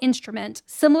surgical instrument,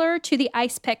 similar to the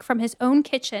ice pick from his own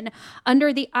kitchen,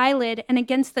 under the eyelid and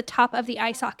against the top of the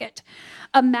eye socket.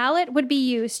 A mallet would be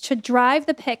used to drive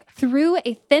the pick through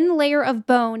a thin layer of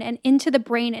bone and into the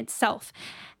brain itself.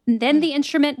 And then the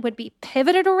instrument would be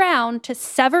pivoted around to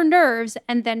sever nerves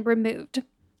and then removed.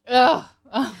 Ugh.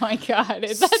 Oh my God.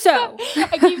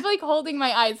 I keep holding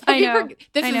my eyes.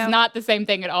 This is not the same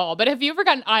thing at all, but have you ever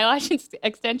gotten eyelash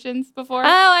extensions before? Oh,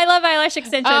 I love eyelash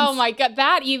extensions. Oh my God.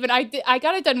 I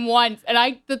got it done once,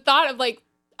 and the thought of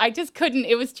I just couldn't,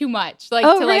 it was too much. Really?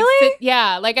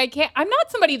 I can't, I'm not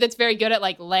somebody that's very good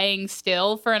at laying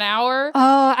still for an hour.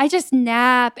 Oh, I just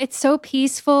nap. It's so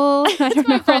peaceful. That's what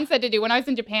my friend said to do when I was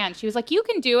in Japan. She was like, you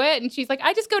can do it. And she's like,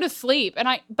 I just go to sleep.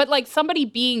 But somebody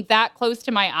being that close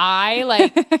to my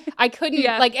eye, I couldn't,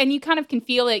 and you kind of can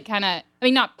feel it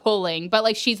not pulling,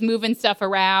 but she's moving stuff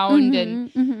around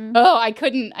I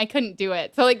couldn't do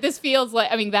it. So this feels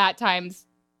that times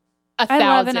 1,000.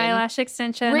 I love an eyelash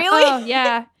extension. Really? Oh,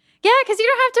 yeah. Yeah, because you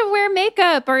don't have to wear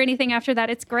makeup or anything after that.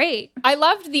 It's great. I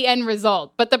loved the end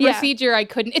result, but the procedure I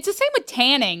couldn't. It's the same with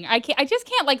tanning. I just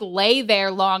can't lay there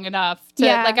long enough to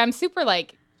I'm super ADD.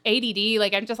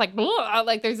 I'm just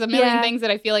there's a million things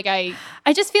that I feel I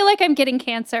just feel like I'm getting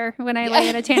cancer when I lay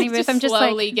in a tanning booth. I'm just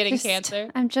slowly getting cancer.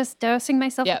 I'm just dosing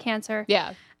myself with cancer.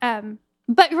 Yeah.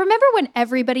 But remember when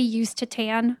everybody used to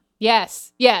tan?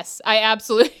 Yes, I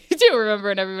absolutely do remember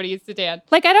when everybody used to tan.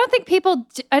 I don't think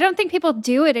people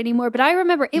do it anymore, but I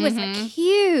remember it was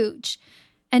huge.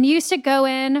 And you used to go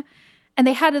in and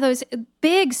they had those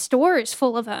big stores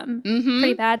full of them.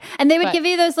 Pretty bad. And they would give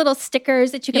you those little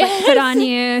stickers that you could put on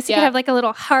you. So you could have a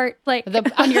little heart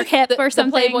on your hip or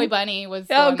something. The Playboy bunny was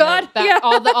God.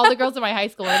 All the girls in my high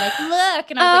school were like,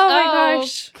 look. And I was my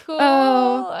gosh. Cool.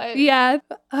 Oh, yeah.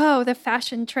 Oh, the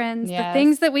fashion trends. Yes. The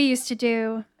things that we used to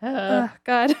do. Oh,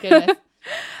 God. Goodness.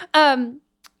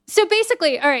 So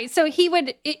basically, all right. So he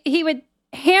would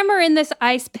hammer in this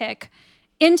ice pick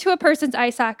into a person's eye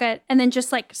socket and then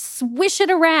just swish it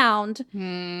around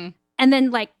and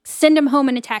then send him home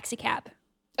in a taxi cab.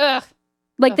 Ugh.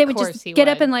 They would just get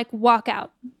up and walk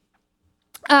out.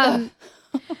 Oh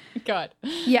my God.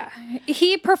 Yeah.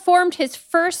 He performed his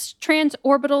first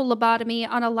transorbital lobotomy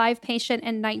on a live patient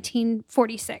in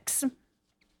 1946.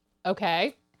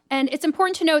 Okay. And it's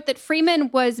important to note that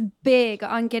Freeman was big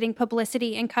on getting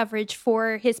publicity and coverage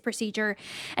for his procedure,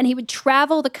 and he would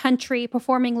travel the country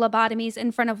performing lobotomies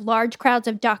in front of large crowds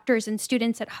of doctors and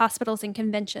students at hospitals and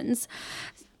conventions.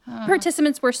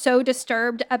 Participants were so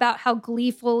disturbed about how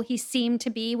gleeful he seemed to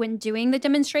be when doing the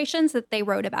demonstrations that they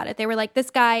wrote about it. They were like, this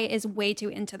guy is way too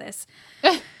into this.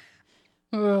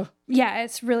 Yeah,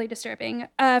 it's really disturbing.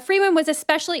 Freeman was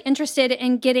especially interested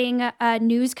in getting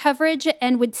news coverage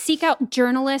and would seek out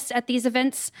journalists at these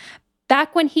events.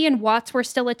 Back when he and Watts were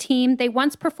still a team, they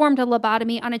once performed a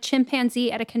lobotomy on a chimpanzee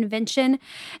at a convention.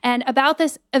 And about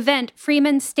this event,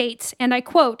 Freeman states, and I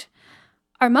quote,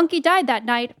 Our monkey died that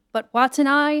night, but Watts and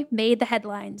I made the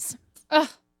headlines. Ugh.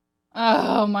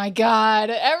 Oh my God.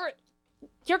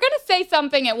 You're going to say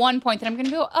something at one point that I'm going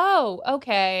to go, oh,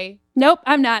 okay. Nope,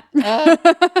 I'm not.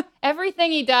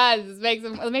 Everything he does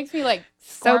makes me like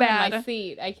So squirm in bad. my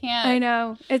seat. I can't. I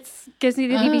know. Gives me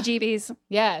the heebie-jeebies.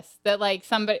 Yes, that like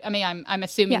somebody. I mean, I'm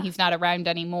assuming he's not around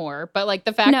anymore, but like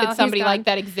the fact No, that somebody he's gone. like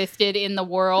that existed in the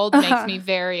world makes me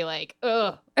very like,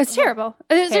 ugh. It's terrible.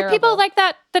 Is there people Terrible. like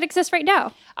that exist right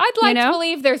now? I'd like You to know?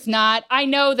 believe there's not. I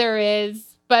know there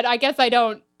is, but I guess I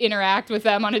don't interact with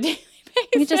them on a daily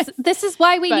basis. This is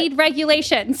why we But- need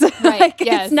regulations. Right, Like,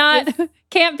 yes. it's not,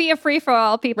 can't be a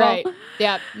free-for-all, people. Right.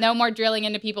 Yeah. No more drilling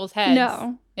into people's heads.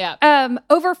 No. Yeah.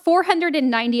 Over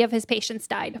 490 of his patients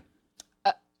died.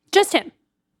 Just him.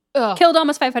 Ugh. Killed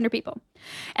almost 500 people.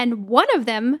 And one of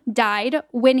them died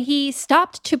when he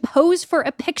stopped to pose for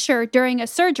a picture during a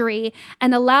surgery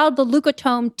and allowed the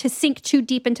leucotome to sink too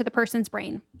deep into the person's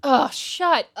brain. Oh,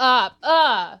 shut up.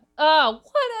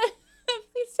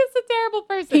 He's just a terrible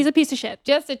person. He's a piece of shit.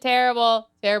 just a terrible,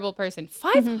 terrible person.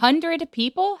 500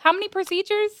 people? How many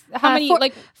procedures? How many?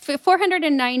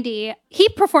 490. He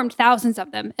performed thousands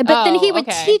of them, but then he would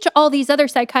teach all these other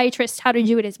psychiatrists how to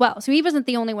do it as well. So he wasn't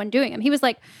the only one doing them. He was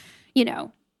like,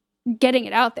 getting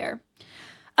it out there.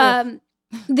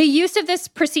 The use of this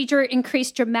procedure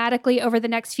increased dramatically over the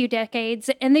next few decades.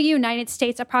 In the United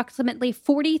States, approximately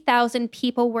 40,000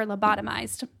 people were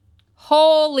lobotomized.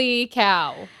 Holy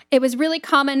cow. It was really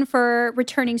common for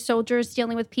returning soldiers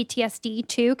dealing with PTSD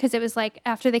too, because it was like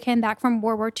after they came back from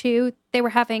World War II, they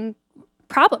were having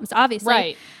problems, obviously.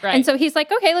 Right. And so he's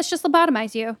like, okay, let's just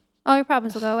lobotomize you. All your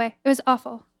problems will go away. It was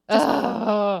awful. Just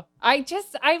awful.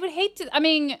 I would hate to, I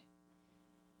mean,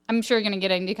 I'm sure you're going to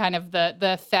get into kind of the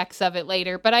effects of it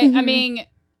later, but I mean,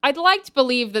 I'd like to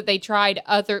believe that they tried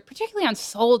particularly on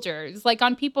soldiers, like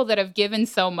on people that have given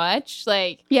so much,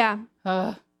 like, Yeah.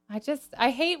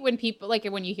 I hate when people, like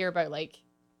when you hear about like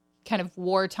kind of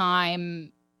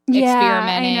wartime Yeah,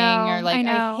 experimenting I know, or like, I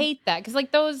know. I hate that. Cause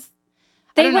like those,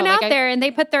 They went out there and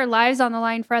they put their lives on the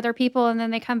line for other people, and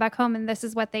then they come back home and this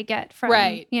is what they get from,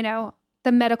 Right.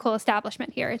 The medical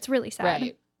establishment here. It's really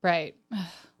sad. Right.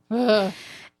 Ugh.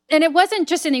 And it wasn't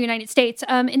just in the United States.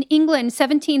 In England,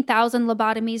 17,000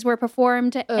 lobotomies were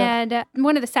performed. And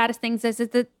one of the saddest things is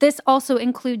that this also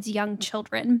includes young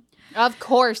children. Of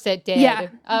course it did. Yeah.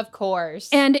 Of course.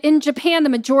 And in Japan, the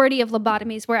majority of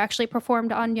lobotomies were actually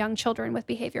performed on young children with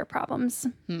behavior problems.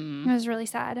 It was really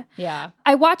sad. Yeah.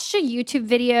 I watched a YouTube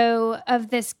video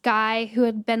of this guy who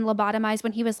had been lobotomized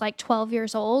when he was like 12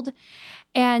 years old.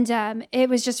 And it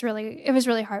was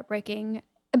really heartbreaking.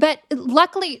 But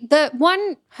luckily, I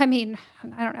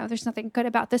don't know, there's nothing good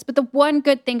about this, but the one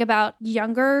good thing about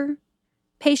younger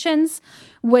patients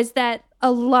was that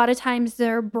a lot of times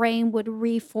their brain would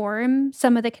reform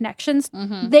some of the connections.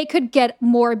 They could get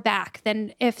more back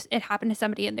than if it happened to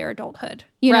somebody in their adulthood.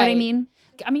 You know what I mean?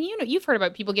 I mean, you've heard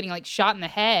about people getting like shot in the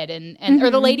head and or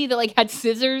the lady that like had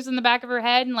scissors in the back of her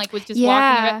head and like was just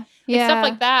walking around. Like, stuff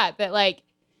like that like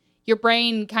your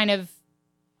brain kind of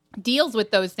deals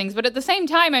with those things. But at the same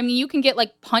time, I mean, you can get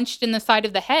like punched in the side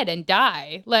of the head and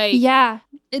die. Like, yeah.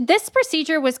 This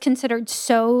procedure was considered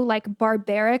so like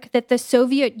barbaric that the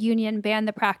Soviet Union banned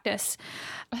the practice.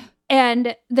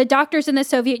 And the doctors in the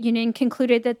Soviet Union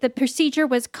concluded that the procedure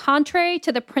was contrary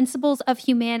to the principles of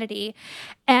humanity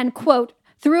and, quote,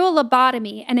 through a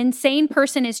lobotomy, an insane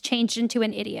person is changed into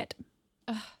an idiot.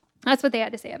 That's what they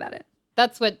had to say about it.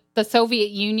 That's what the Soviet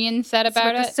Union said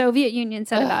about The it. Soviet Union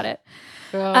said about it.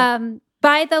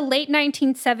 By the late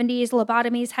 1970s,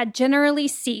 lobotomies had generally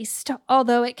ceased,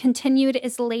 although it continued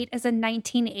as late as the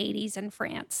 1980s in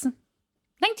France.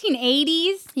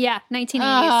 1980s? Yeah,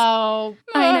 1980s.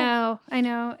 Oh. I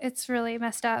know. It's really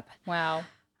messed up. Wow.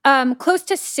 Close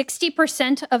to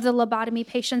 60% of the lobotomy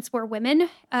patients were women.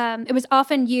 It was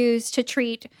often used to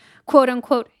treat, quote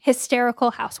unquote,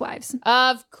 hysterical housewives.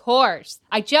 Of course.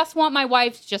 I just want my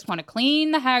wife to just want to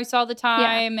clean the house all the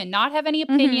time and not have any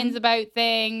opinions about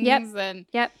things.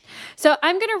 Yep. So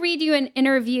I'm going to read you an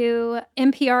interview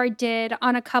NPR did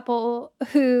on a couple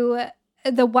who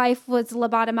the wife was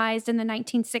lobotomized in the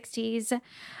 1960s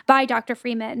by Dr.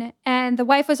 Freeman. And the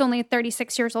wife was only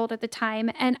 36 years old at the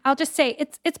time. And I'll just say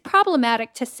it's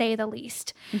problematic to say the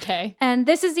least. Okay. And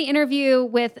this is the interview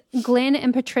with Glenn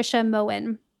and Patricia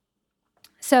Moen.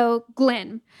 So,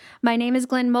 Glenn, my name is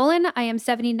Glenn Mullen. I am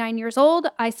 79 years old.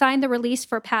 I signed the release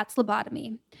for Pat's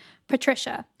lobotomy.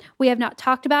 Patricia, we have not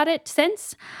talked about it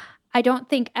since. I don't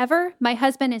think ever. My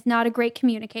husband is not a great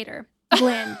communicator.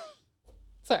 Glenn.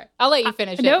 Sorry, I'll let you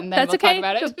finish it Nope, and then that's we'll okay.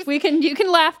 talk about it. You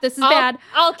can laugh. This is bad.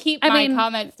 I'll keep my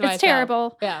comments to myself. It's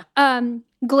terrible. Yeah.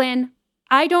 Glenn,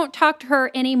 I don't talk to her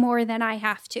any more than I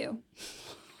have to.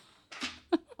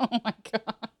 Oh my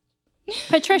God.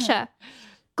 Patricia,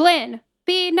 Glenn,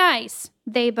 be nice.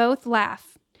 They both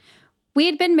laugh. We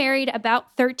had been married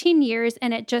about 13 years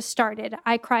and it just started.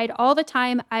 I cried all the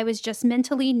time. I was just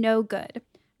mentally no good.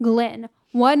 Glenn,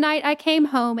 one night I came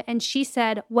home and she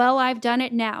said, well, I've done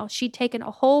it now. She'd taken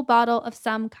a whole bottle of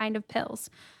some kind of pills.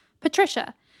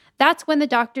 Patricia, that's when the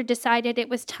doctor decided it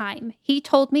was time. He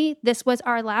told me this was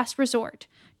our last resort.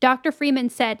 Dr. Freeman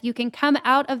said, you can come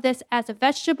out of this as a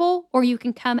vegetable or you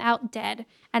can come out dead.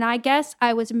 And I guess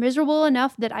I was miserable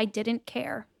enough that I didn't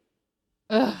care.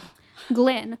 Ugh.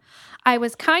 Glenn, I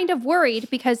was kind of worried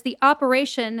because the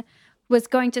operation was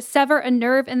going to sever a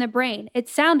nerve in the brain. It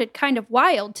sounded kind of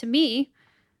wild to me.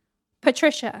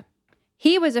 Patricia,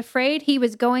 he was afraid he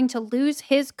was going to lose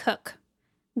his cook.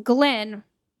 Glenn,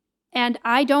 and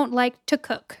I don't like to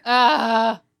cook.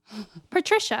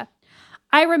 Patricia,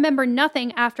 I remember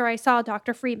nothing after I saw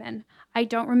Dr. Freeman. I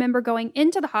don't remember going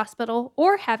into the hospital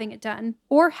or having it done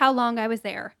or how long I was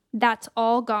there. That's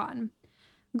all gone.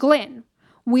 Glenn,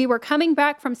 we were coming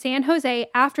back from San Jose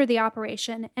after the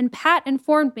operation, and Pat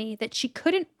informed me that she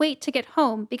couldn't wait to get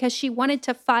home because she wanted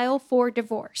to file for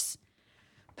divorce.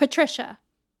 Patricia,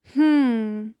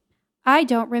 I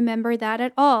don't remember that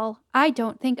at all. I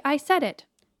don't think I said it.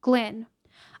 Glenn,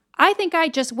 I think I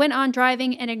just went on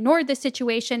driving and ignored the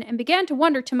situation and began to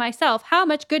wonder to myself how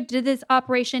much good did this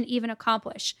operation even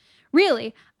accomplish.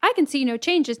 Really, I can see no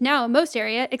changes now in most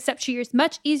area except she is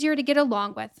much easier to get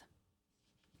along with.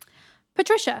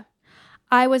 Patricia,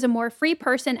 I was a more free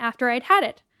person after I'd had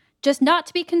it. Just not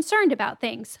to be concerned about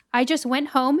things. I just went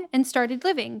home and started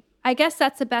living. I guess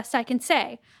that's the best I can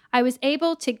say. I was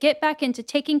able to get back into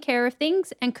taking care of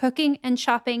things and cooking and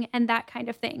shopping and that kind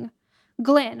of thing.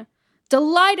 Glenn,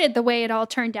 delighted the way it all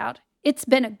turned out. It's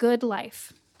been a good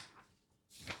life.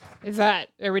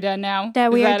 Are we done now?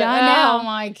 That we are done now. Oh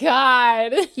my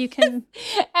God. You can.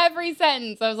 Every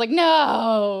sentence. I was like,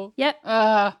 no. Yep.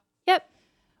 Yep.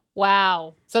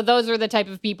 Wow. So those were the type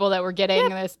of people that were getting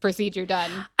this procedure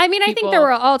done. I mean, I think there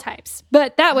were all types,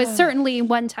 but that was certainly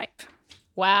one type.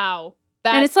 Wow.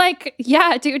 And it's like,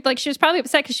 yeah, dude, like she was probably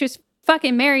upset because she was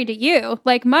fucking married to you.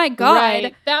 Like, my God.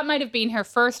 Right. That might have been her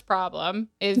first problem,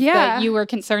 is that you were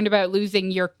concerned about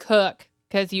losing your cook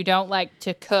because you don't like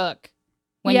to cook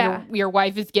when your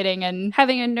wife is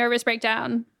having a nervous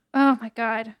breakdown. Oh, my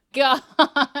God. God,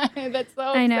 that's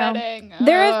so upsetting.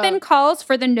 There have been calls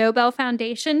for the Nobel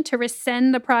Foundation to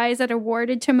rescind the prize that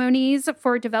awarded to Moniz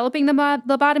for developing the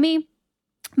lobotomy.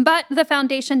 But the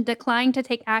foundation declined to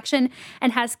take action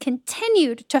and has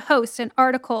continued to host an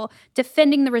article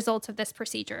defending the results of this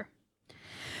procedure.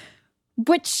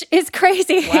 Which is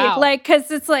crazy. Wow. Like,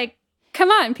 because it's like, come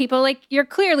on, people. Like, you're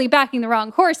clearly backing the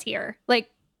wrong horse here.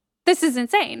 Like, this is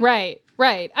insane. Right.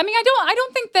 I mean, I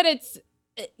don't think that it's,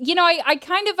 I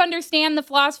kind of understand the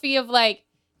philosophy of like,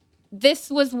 this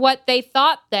was what they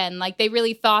thought then. Like, they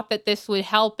really thought that this would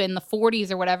help in the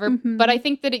 40s or whatever. Mm-hmm. But I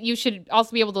think that you should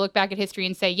also be able to look back at history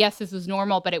and say, yes, this was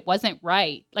normal, but it wasn't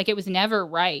right. Like, it was never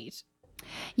right.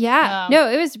 Yeah. No,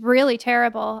 it was really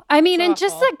terrible. I mean, and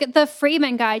just like the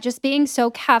Freeman guy just being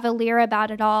so cavalier about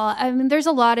it all. I mean, there's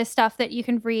a lot of stuff that you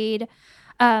can read,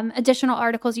 additional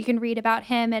articles you can read about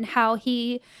him and how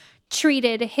he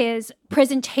treated his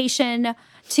presentation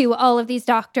to all of these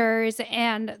doctors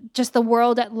and just the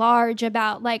world at large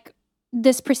about like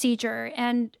this procedure.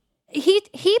 And he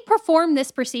performed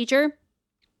this procedure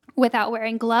without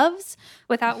wearing gloves,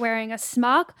 without wearing a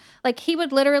smock. Like, he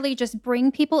would literally just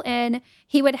bring people in.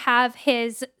 He would have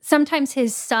sometimes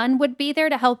his son would be there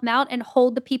to help him out and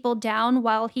hold the people down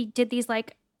while he did these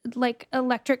like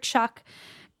electric shock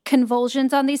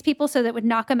convulsions on these people so that would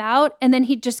knock them out. And then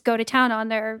he'd just go to town on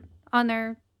their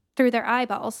through their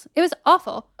eyeballs. It was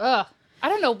awful. Ugh. I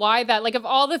don't know why that, like, of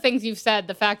all the things you've said,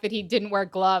 the fact that he didn't wear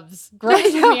gloves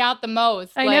grosses me out the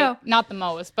most. I know. Not the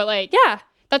most, but like, yeah.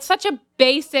 That's such a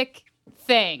basic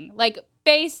thing. Like,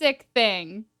 basic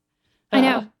thing. I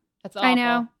know. That's awful. I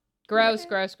know. Gross.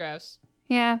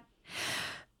 Yeah.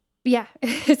 Yeah.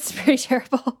 It's pretty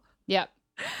terrible. Yep.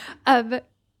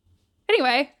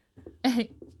 Anyway.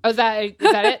 Is that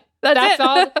it? That's it.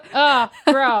 all? Oh,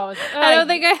 gross. I don't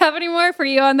think I have any more for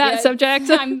you on that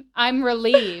subject. I'm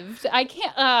relieved. I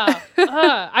can't.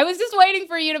 I was just waiting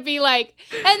for you to be like,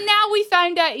 and now we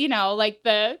found out, like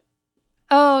the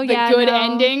good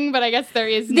ending, but I guess there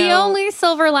is the only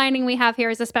silver lining we have here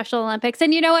is the Special Olympics.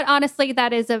 And you know what? Honestly,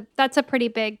 that's a pretty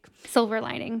big silver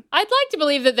lining. I'd like to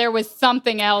believe that there was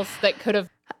something else that could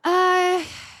have. I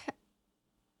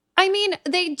mean,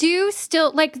 they do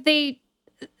still, like,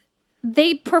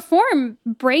 they perform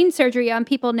brain surgery on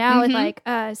people now with like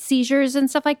seizures and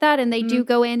stuff like that. And they do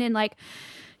go in and like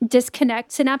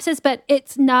disconnect synapses, but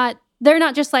they're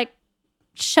not just like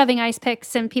shoving ice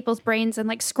picks in people's brains and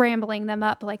like scrambling them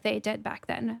up like they did back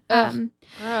then.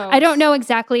 I don't know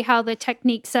exactly how the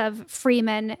techniques of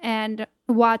Freeman and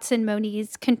Watts and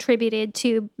Moniz contributed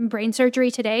to brain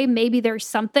surgery today. Maybe there's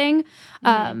something,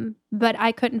 but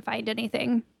I couldn't find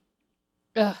anything.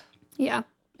 Ugh. Yeah.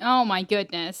 Oh my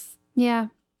goodness. Yeah.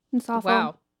 It's awful.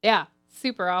 Wow. Yeah.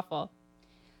 Super awful.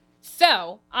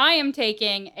 So I am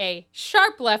taking a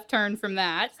sharp left turn from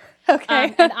that.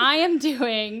 Okay. And I am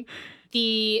doing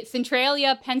the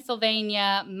Centralia,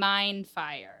 Pennsylvania mine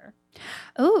fire.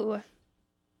 Ooh.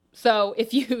 So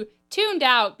if you tuned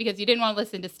out because you didn't want to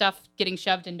listen to stuff getting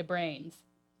shoved into brains,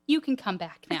 you can come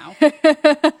back now.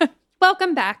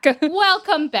 Welcome back.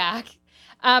 Welcome back.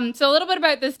 So a little bit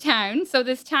about this town. So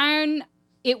this town,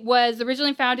 it was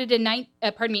originally founded in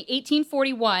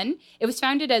 1841. It was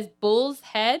founded as Bull's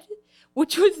Head,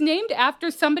 which was named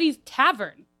after somebody's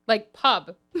tavern, like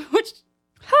pub, which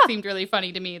seemed really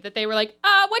funny to me that they were like,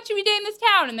 what should we name this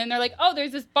town? And then they're like, oh,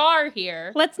 there's this bar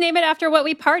here. Let's name it after what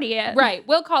we party at. Right.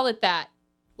 We'll call it that.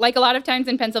 Like a lot of towns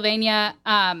in Pennsylvania,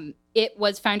 it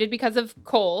was founded because of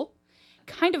coal.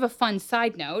 Kind of a fun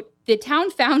side note. The town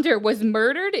founder was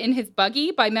murdered in his buggy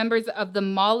by members of the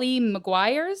Molly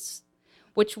Maguires,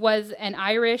 which was an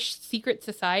Irish secret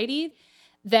society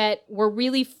that were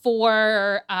really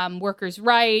for workers'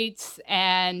 rights.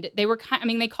 And they were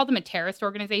they called them a terrorist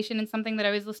organization in something that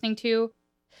I was listening to.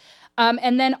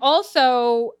 And then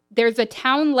also there's a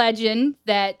town legend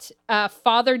that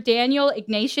Father Daniel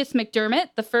Ignatius McDermott,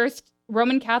 the first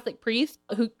Roman Catholic priest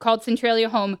who called Centralia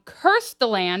home, cursed the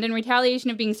land in retaliation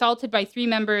of being assaulted by 3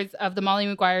 members of the Molly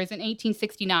Maguires in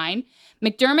 1869.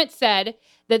 McDermott said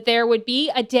that there would be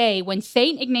a day when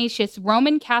St. Ignatius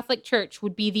Roman Catholic Church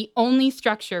would be the only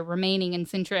structure remaining in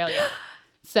Centralia.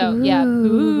 So,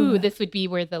 this would be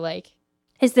where the like...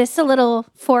 Is this a little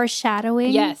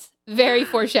foreshadowing? Yes, very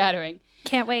foreshadowing.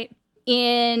 Can't wait.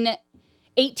 In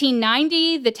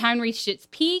 1890, the town reached its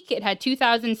peak. It had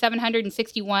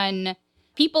 2,761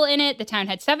 people in it. The town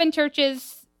had 7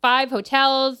 churches, 5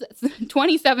 hotels,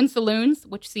 27 saloons,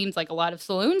 which seems like a lot of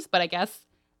saloons, but I guess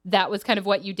that was kind of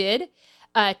what you did.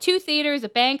 2 theaters, a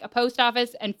bank, a post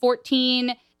office, and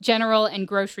 14 general and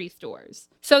grocery stores.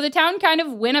 So the town kind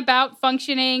of went about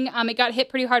functioning. It got hit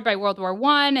pretty hard by World War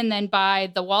I and then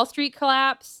by the Wall Street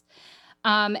collapse.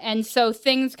 And so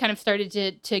things kind of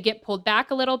started to get pulled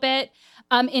back a little bit.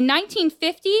 In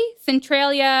 1950,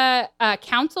 Centralia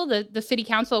Council, the city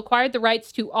council, acquired the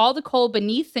rights to all the coal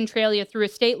beneath Centralia through a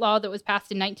state law that was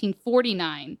passed in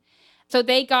 1949. So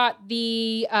they got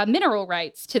the mineral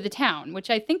rights to the town, which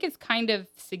I think is kind of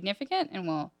significant, and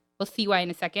we'll see why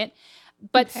in a second.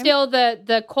 But still,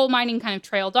 the coal mining kind of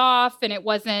trailed off, and it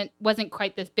wasn't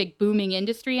quite this big booming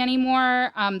industry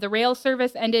anymore. The rail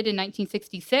service ended in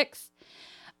 1966.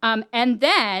 And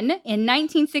then in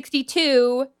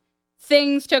 1962,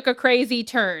 things took a crazy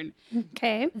turn.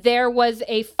 Okay. There was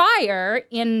a fire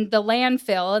in the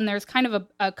landfill, and there's kind of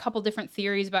a couple different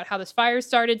theories about how this fire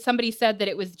started. Somebody said that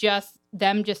it was just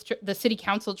the city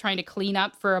council trying to clean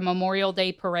up for a Memorial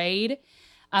Day parade.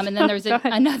 And then there's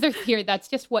another theory that's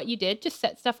just what you did, just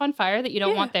set stuff on fire that you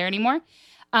don't want there anymore.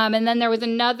 And then there was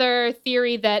another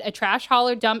theory that a trash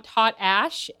hauler dumped hot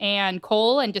ash and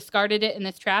coal and discarded it in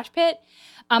this trash pit.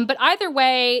 But either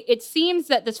way, it seems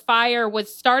that this fire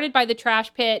was started by the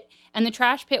trash pit, and the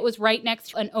trash pit was right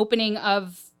next to an opening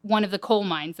of one of the coal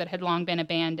mines that had long been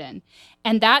abandoned.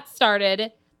 And that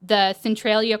started the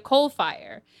Centralia coal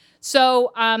fire.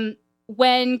 So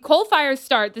when coal fires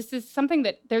start, this is something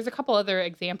that there's a couple other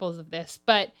examples of this,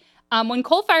 but when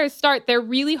coal fires start, they're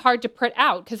really hard to put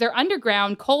out because they're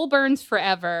underground. Coal burns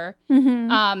forever.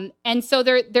 Mm-hmm. And so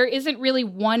there isn't really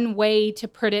one way to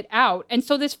put it out. And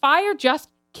so this fire just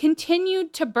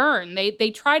continued to burn.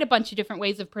 They tried a bunch of different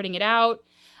ways of putting it out.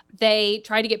 They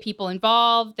tried to get people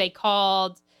involved. They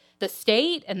called the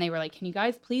state and they were like, can you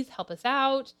guys please help us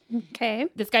out? Okay.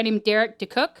 This guy named Derek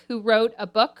DeCook, who wrote a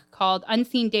book called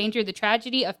Unseen Danger, The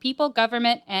Tragedy of People,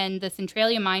 Government, and the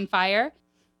Centralia Mine Fire,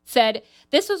 said,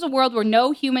 this was a world where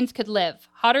no humans could live.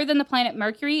 Hotter than the planet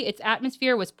Mercury, its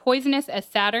atmosphere was poisonous as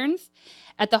Saturn's.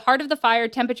 At the heart of the fire,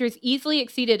 temperatures easily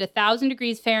exceeded 1,000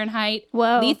 degrees Fahrenheit.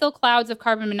 Whoa. Lethal clouds of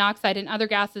carbon monoxide and other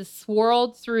gases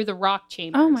swirled through the rock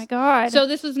chambers. Oh my God. So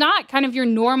this was not kind of your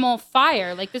normal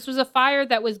fire. Like this was a fire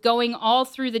that was going all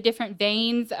through the different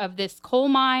veins of this coal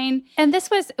mine. And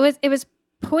this was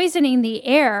poisoning the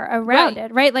air around Right.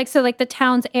 it, right? Like, so like the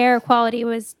town's air quality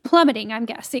was plummeting, I'm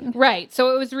guessing. Right.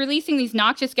 So it was releasing these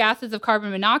noxious gases of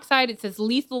carbon monoxide. It says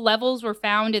lethal levels were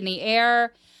found in the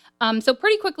air. So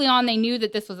pretty quickly on, they knew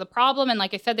that this was a problem. And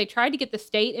like I said, they tried to get the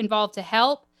state involved to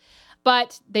help,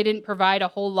 but they didn't provide a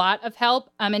whole lot of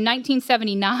help. In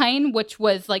 1979, which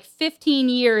was like 15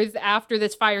 years after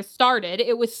this fire started,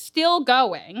 it was still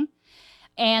going.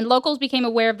 And locals became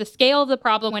aware of the scale of the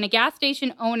problem when a gas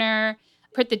station owner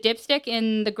put the dipstick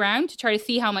in the ground to try to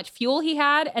see how much fuel he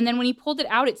had. And then when he pulled it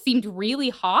out, it seemed really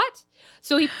hot.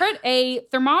 So he put a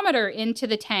thermometer into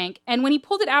the tank. And when he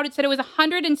pulled it out, it said it was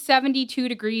 172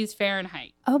 degrees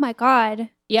Fahrenheit. Oh my God.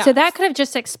 Yeah. So that could have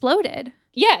just exploded.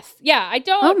 Yes. Yeah. I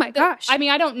don't. Oh my gosh. I mean,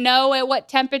 I don't know at what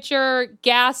temperature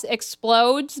gas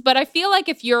explodes, but I feel like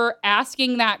if you're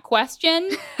asking that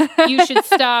question, you should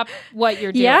stop what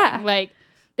you're doing. Yeah. Like,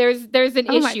 there's an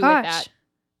issue with that.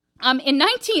 In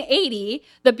 1980,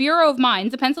 the Bureau of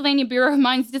Mines, the Pennsylvania Bureau of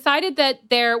Mines, decided that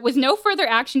there was no further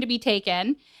action to be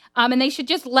taken, and they should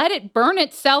just let it burn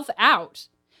itself out.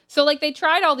 So, like, they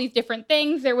tried all these different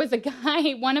things. There was a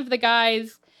guy, one of the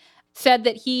guys said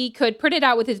that he could put it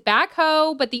out with his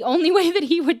backhoe, but the only way that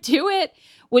he would do it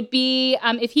would be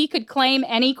if he could claim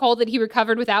any coal that he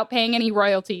recovered without paying any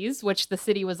royalties, which the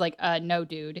city was like, no,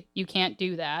 dude, you can't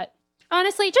do that.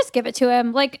 Honestly, just give it to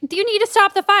him. Like, do you need to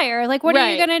stop the fire? Like, what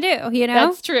are you going to do? You know?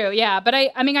 That's true. Yeah. But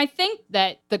I mean, I think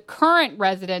that the current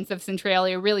residents of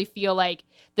Centralia really feel like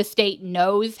the state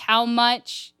knows how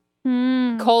much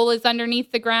coal is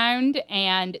underneath the ground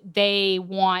and they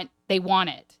want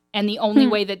it. And the only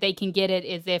way that they can get it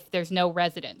is if there's no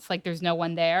residents, like there's no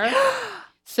one there.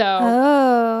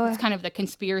 So it's kind of the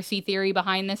conspiracy theory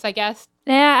behind this, I guess.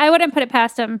 Yeah, I wouldn't put it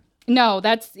past him. No,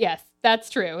 that's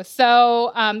true.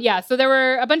 So, so there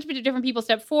were a bunch of different people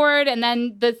stepped forward, and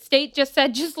then the state just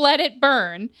said, just let it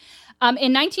burn.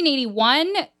 In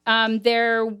 1981,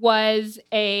 there was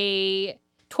a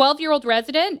 12-year-old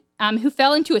resident who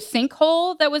fell into a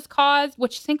sinkhole that was caused,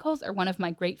 which sinkholes are one of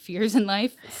my great fears in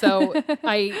life. So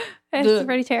It's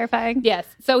pretty terrifying. Yes.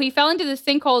 So he fell into this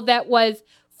sinkhole that was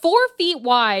 4 feet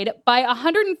wide by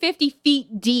 150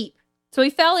 feet deep. So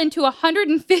he fell into a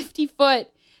 150-foot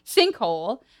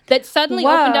sinkhole that suddenly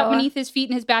opened up beneath his feet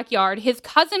in his backyard. His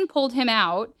cousin pulled him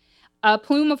out. A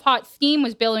plume of hot steam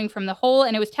was billowing from the hole,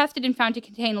 and it was tested and found to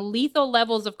contain lethal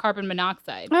levels of carbon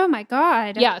monoxide. Oh, my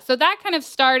God. Yeah, so that kind of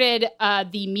started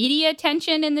the media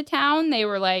attention in the town. They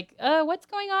were like, what's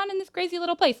going on in this crazy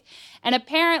little place? And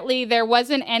apparently there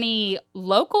wasn't any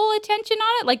local attention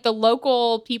on it. Like, the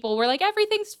local people were like,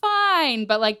 everything's fine.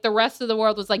 But, like, the rest of the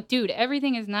world was like, dude,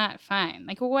 everything is not fine.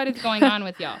 Like, what is going on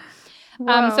with y'all?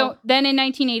 So then in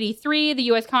 1983, the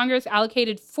U.S. Congress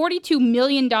allocated $42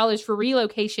 million for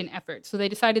relocation efforts. So they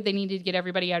decided they needed to get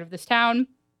everybody out of this town.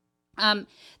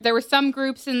 There were some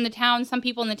groups in the town, some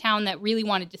people in the town that really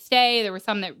wanted to stay. There were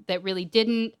some that really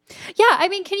didn't. Yeah, I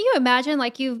mean, can you imagine,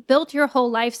 like, you've built your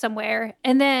whole life somewhere,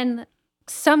 and then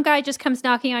some guy just comes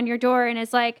knocking on your door and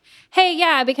is like, hey,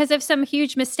 yeah, because of some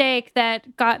huge mistake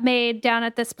that got made down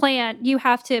at this plant, you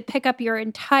have to pick up your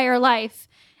entire life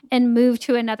and move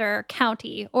to another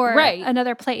county or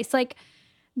another place. Like,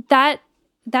 that's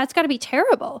got to be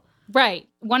terrible. Right.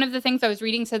 One of the things I was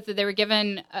reading said that they were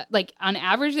given, on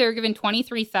average, they were given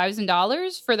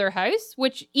 $23,000 for their house,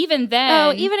 which even then...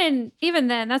 Oh, even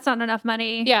then, that's not enough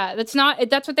money. Yeah, that's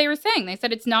what they were saying. They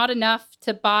said it's not enough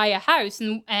to buy a house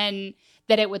and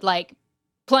that it would, like,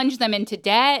 plunge them into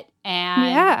debt,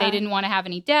 and they didn't want to have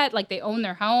any debt. Like, they own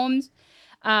their homes.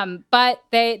 But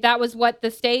that was what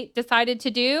the state decided to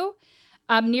do.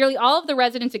 Nearly all of the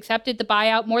residents accepted the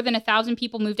buyout. More than 1,000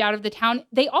 people moved out of the town.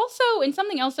 They also, in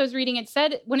something else I was reading,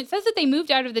 when it says that they moved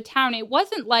out of the town, it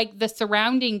wasn't like the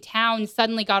surrounding town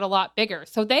suddenly got a lot bigger.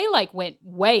 So they went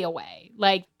way away.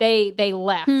 Like they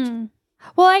left.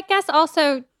 Well, I guess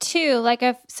also too, like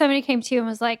if somebody came to you and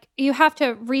was like, you have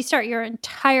to restart your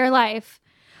entire life,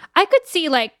 I could see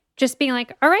just being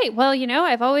like, all right, well,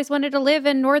 I've always wanted to live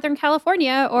in Northern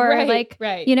California, or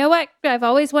you know what? I've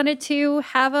always wanted to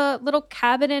have a little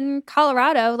cabin in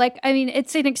Colorado. Like, I mean,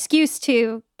 it's an excuse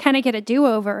to kind of get a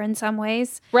do-over in some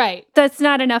ways. Right. That's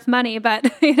not enough money, but,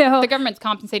 The government's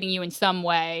compensating you in some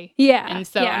way. Yeah. And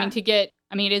so,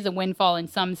 it is a windfall in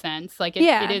some sense. Like,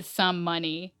 it is some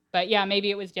money. But yeah, maybe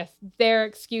it was just their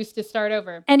excuse to start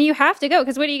over. And you have to go,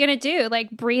 because what are you going to do? Like,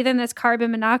 breathe in this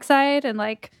carbon monoxide and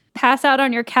pass out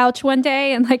on your couch one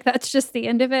day and that's just the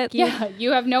end of it? Yeah,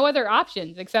 you have no other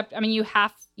options except, you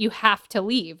have to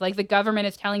leave. Like, the government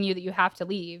is telling you that you have to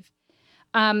leave.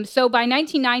 So by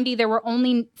 1990, there were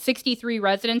only 63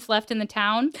 residents left in the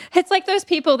town. It's like those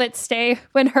people that stay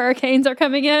when hurricanes are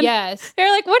coming in. Yes.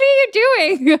 They're like, what are you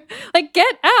doing? Like,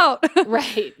 get out.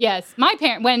 Right. Yes.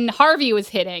 When Harvey was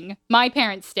hitting, my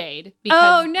parents stayed because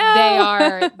Oh, no. they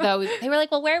are those. They were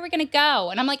like, well, where are we going to go?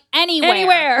 And I'm like, anywhere.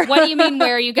 Anywhere. What do you mean,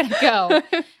 where are you going to go?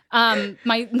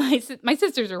 My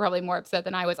sisters were probably more upset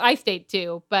than I was. I stayed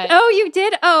too, but Oh, you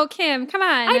did? Oh, Kim, come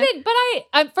on. I did.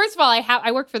 But first of all,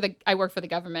 I work for the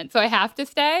government, so I have to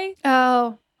stay.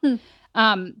 Oh. And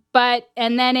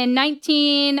then in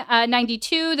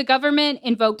 1992, the government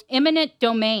invoked eminent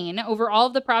domain over all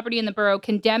of the property in the borough,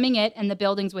 condemning it and the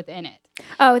buildings within it.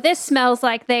 Oh, this smells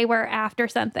like they were after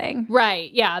something.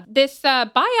 Right. Yeah. This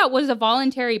buyout was a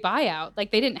voluntary buyout.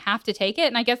 Like, they didn't have to take it.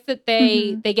 And I guess that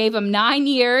they gave them 9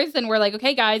 years and were like,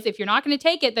 okay, guys, if you're not going to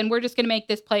take it, then we're just going to make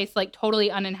this place like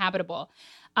totally uninhabitable.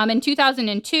 In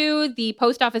 2002, the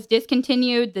post office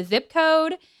discontinued the zip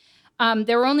code.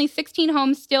 There were only 16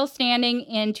 homes still standing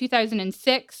in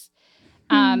 2006.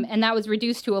 And that was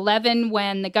reduced to 11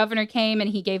 when the governor came and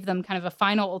he gave them kind of a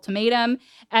final ultimatum.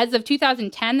 As of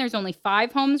 2010, there's only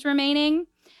 5 homes remaining.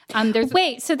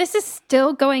 Wait, so this is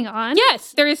still going on?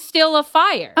 Yes, there is still a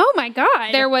fire. Oh, my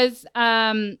God. There was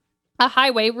a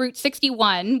highway, Route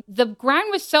 61. The ground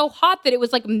was so hot that it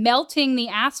was like melting the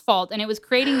asphalt and it was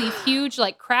creating these huge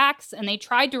like cracks, and they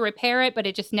tried to repair it, but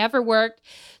it just never worked.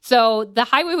 So the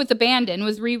highway was abandoned,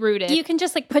 was rerouted. You can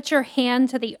just like put your hand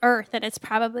to the earth and it's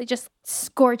probably just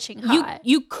scorching hot.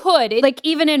 You could. Like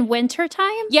even in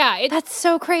wintertime? Yeah. That's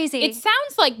so crazy. It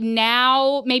sounds like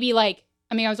now maybe like,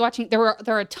 I mean, I was watching, there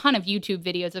are a ton of YouTube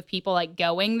videos of people like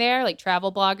going there, like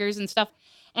travel bloggers and stuff.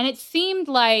 And it seemed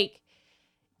like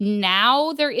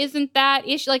now there isn't that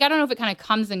issue. Like, I don't know if it kind of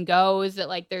comes and goes, that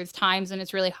like there's times when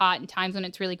it's really hot and times when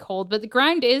it's really cold, but the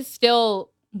ground is still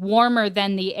warmer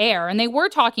than the air. And they were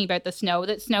talking about the snow,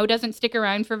 that snow doesn't stick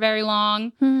around for very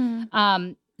long.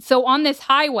 So on this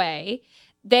highway,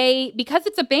 because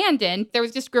it's abandoned, there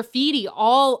was just graffiti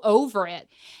all over it.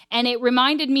 And it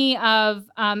reminded me of,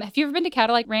 have you ever been to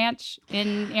Cadillac Ranch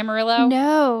in Amarillo?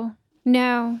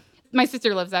 No. My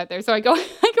sister lives out there, so I go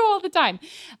all the time.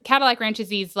 Cadillac Ranch is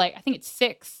these, like, I think it's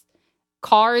 6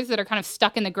 cars that are kind of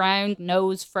stuck in the ground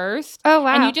nose first. Oh,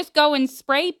 wow. And you just go and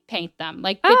spray paint them.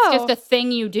 Like, it's just a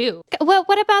thing you do. Well,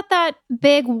 what about that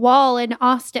big wall in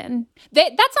Austin?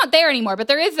 That's not there anymore, but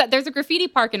there's a graffiti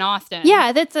park in Austin.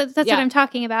 Yeah, that's what I'm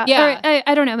talking about. Yeah. Or,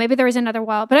 I don't know, maybe there was another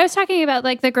wall, but I was talking about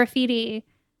like the graffiti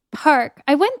park.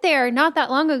 I went there not that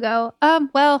long ago.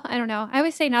 Well, I don't know. I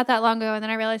always say not that long ago, and then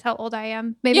I realize how old I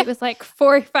am. Maybe it was like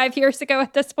 4 or 5 years ago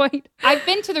at this point. I've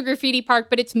been to the graffiti park,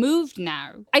 but it's moved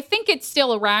now. I think it's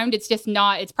still around. It's just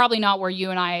not, it's probably not where you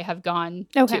and I have gone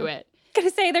to it. I'm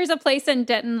gonna say there's a place in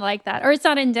Denton like that. Or it's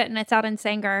not in Denton, it's out in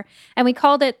Sanger. And we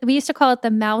used to call it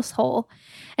the mouse hole.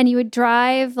 And you would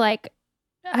drive like,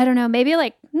 I don't know, maybe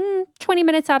like 20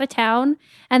 minutes out of town.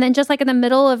 And then just like in the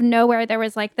middle of nowhere, there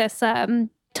was like this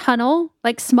tunnel,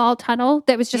 like small tunnel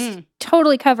that was just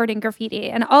totally covered in graffiti,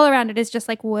 and all around it is just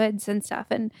like woods and stuff,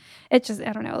 and it just,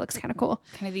 I don't know, it looks kind of cool.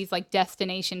 Kind of these like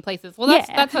destination places. Well,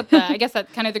 that's what I guess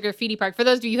that's kind of the graffiti park. For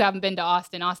those of you who haven't been to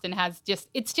Austin has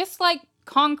it's just like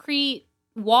concrete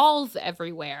walls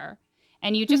everywhere,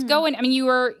 and you just go in. I mean,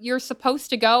 you're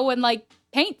supposed to go and like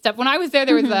paint stuff. When I was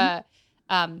there was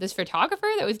this photographer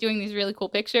that was doing these really cool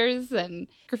pictures, and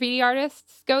graffiti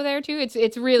artists go there too.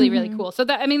 It's really, really cool. So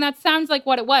that sounds like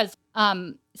what it was.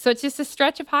 So it's just a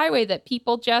stretch of highway that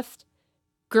people just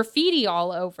graffiti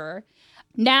all over.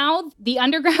 Now the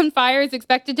underground fire is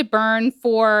expected to burn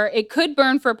for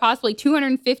possibly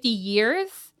 250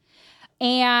 years.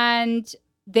 And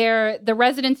the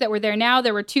residents that were there now,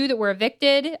 there were 2 that were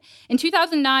evicted. In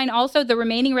 2009, also, the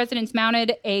remaining residents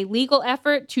mounted a legal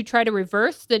effort to try to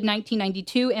reverse the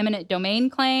 1992 eminent domain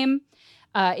claim.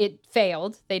 It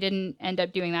failed. They didn't end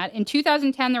up doing that. In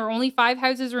 2010, there were only 5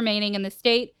 houses remaining in the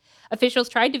state. Officials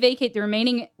tried to vacate the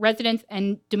remaining residents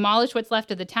and demolish what's left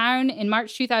of the town. In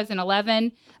March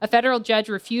 2011, a federal judge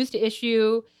refused to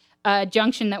issue a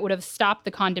junction that would have stopped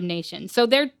the condemnation. So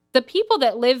the people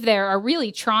that live there are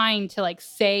really trying to like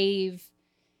save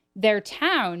their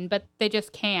town, but they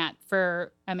just can't.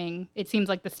 It seems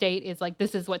like the state is like,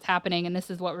 this is what's happening and this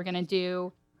is what we're going to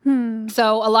do.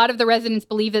 So a lot of the residents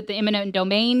believe that the eminent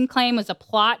domain claim was a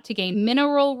plot to gain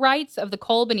mineral rights of the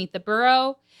coal beneath the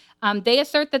borough. They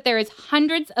assert that there is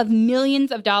hundreds of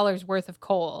millions of dollars worth of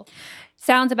coal.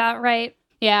 Sounds about right.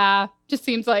 Yeah, just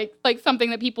seems like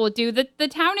something that people would do. The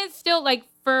town is still, like,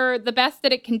 for the best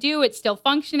that it can do, it's still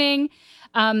functioning.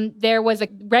 There was a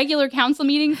regular council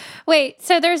meeting. Wait,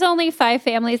 so there's only 5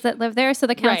 families that live there, so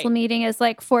the council Right. meeting is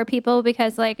like 4 people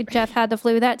because like Jeff had the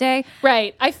flu that day.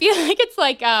 Right. I feel like it's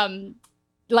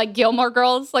like Gilmore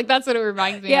Girls. Like that's what it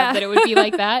reminds me Yeah. of, that it would be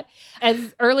like that.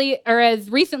 As early or as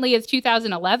recently as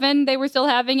 2011, they were still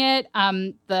having it.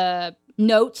 The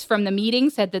notes from the meeting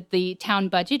said that the town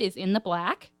budget is in the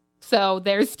black. So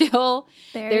they're still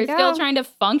trying to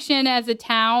function as a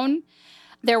town.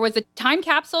 There was a time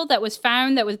capsule that was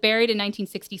found that was buried in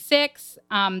 1966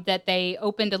 that they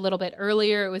opened a little bit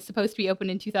earlier. It was supposed to be opened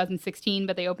in 2016,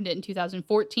 but they opened it in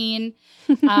 2014.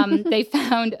 They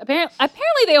found,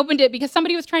 apparently they opened it because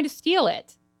somebody was trying to steal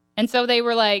it. And so they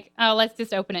were like, oh, let's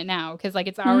just open it now because like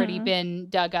it's already been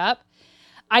dug up.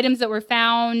 Items that were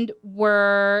found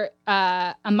were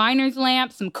a miner's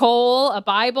lamp, some coal, a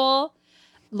Bible,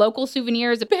 local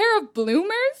souvenirs, a pair of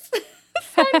bloomers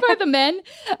signed by the men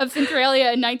of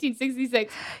Centralia in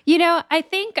 1966. You know, I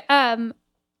think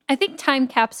time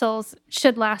capsules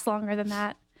should last longer than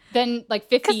that. Then like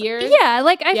 50 years? Yeah,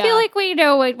 like I feel like we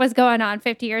know what was going on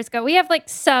 50 years ago. We have like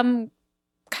some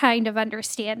kind of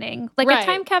understanding. Like a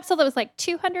time capsule that was like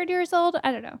 200 years old,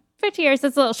 I don't know. 50 years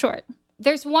is a little short.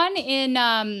 There's one in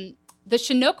the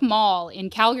Chinook Mall in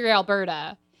Calgary,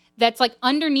 Alberta, that's like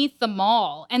underneath the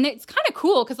mall. And it's kind of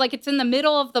cool because like it's in the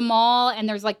middle of the mall and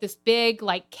there's like this big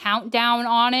like countdown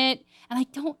on it. And I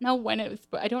don't know when it's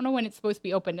supposed to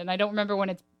be opened, and I don't remember when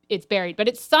it's buried, but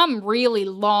it's some really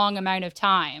long amount of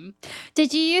time.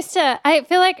 Did you used to, I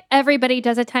feel like everybody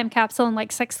does a time capsule in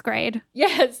like 6th grade.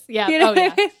 Yes. Yeah. You know Oh, yeah.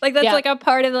 what I mean? Like that's Yeah. like a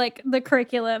part of like the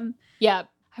curriculum. Yeah.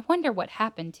 I wonder what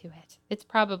happened to it. It's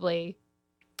probably...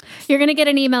 You're going to get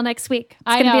an email next week. It's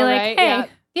I going to know, be like, right? hey.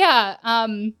 Yeah. I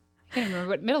can't remember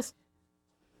what Evers?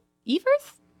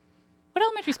 What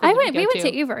elementary school We went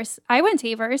to Evers. I went to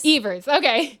Evers. Evers.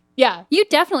 Okay. Yeah. You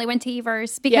definitely went to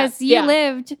Evers because Yeah. you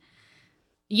lived...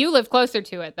 You live closer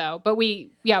to it though, but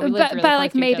we lived really close by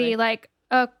like to each maybe other. like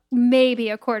maybe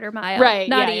a quarter mile. Right.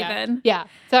 Not yeah, even. Yeah.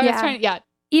 So I was Yeah. trying to,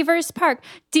 Evers Park.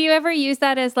 Do you ever use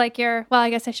that as like your, well, I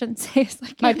guess I shouldn't say it's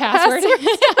like my your password.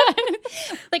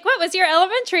 Like, what was your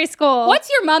elementary school? What's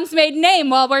your mom's maiden name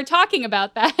while we're talking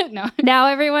about that? No. Now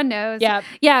everyone knows. Yeah.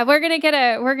 Yeah, we're gonna get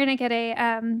a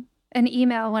an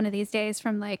email one of these days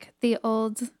from like the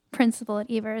old principal at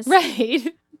Evers. Right.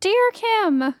 Dear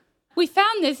Kim, We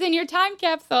found this in your time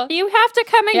capsule. you have to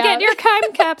come and Yeah. get your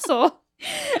time capsule.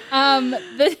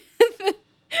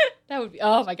 That would be,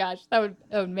 oh my gosh, that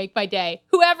would make my day.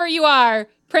 Whoever you are,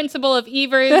 principal of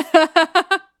Evers.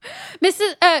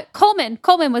 Mrs. Coleman.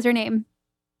 Coleman was her name.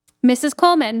 Mrs.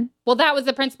 Coleman. Well, that was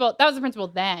the principal. That was the principal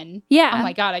then. Yeah. Oh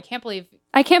my God, I can't believe.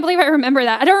 I can't believe I remember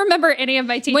that. I don't remember any of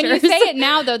my teachers. When you say it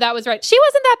now, though, that was right. She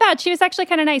wasn't that bad. She was actually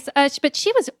kind of nice. But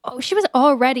she was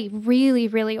already really,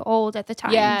 really old at the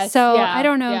time. Yes, So yeah, I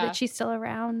don't know yeah. that she's still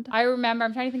around. I remember.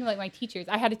 I'm trying to think of like my teachers.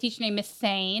 I had a teacher named Miss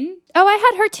Sane. Oh, I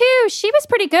had her too. She was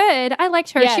pretty good. I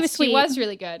liked her. Yes, She was sweet. She was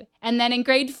really good. And then in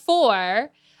grade 4,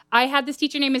 I had this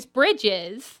teacher named Miss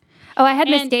Bridges. Oh, I had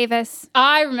Miss And- Davis.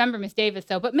 I remember Miss Davis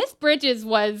though, but Miss Bridges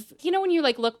was, you know, when you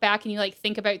like look back and you like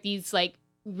think about these like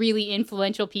really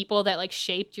influential people that like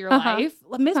shaped your life.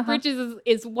 Miss Bridges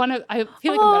is one of, I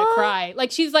feel like I'm gonna Aw. cry.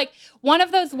 Like she's like one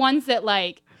of those ones that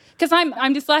like, because I'm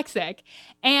dyslexic,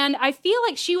 and I feel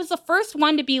like she was the first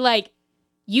one to be like,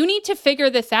 you need to figure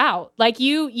this out. Like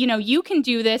you know, you can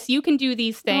do this. You can do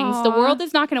these things. The Aw. world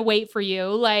is not going to wait for you.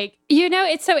 Like, You know,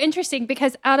 it's so interesting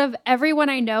because out of everyone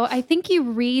I know, I think you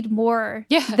read more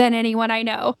than anyone I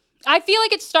know. I feel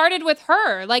like it started with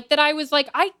her. Like that I was like,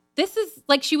 this is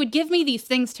like, she would give me these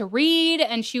things to read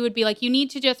and she would be like, you need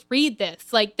to just read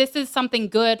this. Like, this is something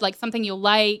good, like something you'll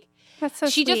like. That's so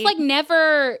She sweet. just like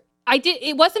never,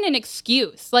 it wasn't an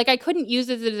excuse. Like I couldn't use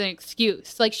it as an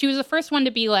excuse. Like she was the first one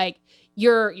to be like,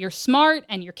 you're smart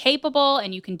and you're capable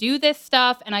and you can do this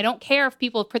stuff. And I don't care if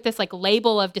people put this like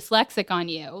label of dyslexic on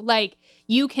you. Like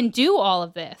you can do all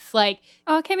of this. Like,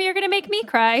 Oh, Kimmy, you're going to make me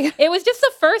cry. it was just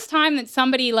the first time that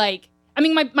somebody like, I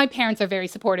mean, my parents are very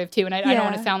supportive too, and I don't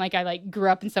want to Yeah. sound like I like grew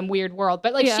up in some weird world,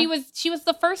 but like Yeah. she was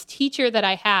the first teacher that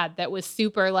I had that was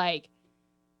super like,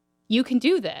 you can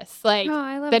do this, like Oh,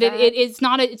 I love that. that. It's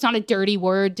not a dirty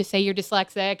word to say you're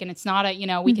dyslexic, and it's not a, you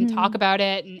know, we can Mhm. talk about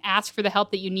it and ask for the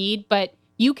help that you need, but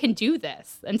you can do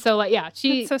this. And so like, yeah,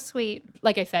 she, That's so sweet.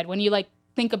 like I said, when you like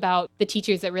think about the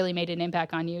teachers that really made an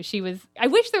impact on you, she was. I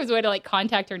wish there was a way to like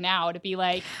contact her now to be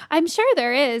like, I'm sure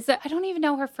there is. I don't even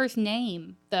know her first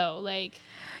name though, like.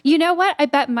 You know what? I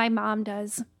bet my mom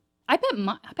does.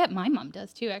 I bet my mom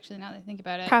does too, actually, now that I think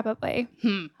about it. Probably.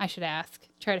 I should ask.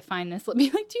 Try to find this. Let me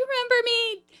like, do you remember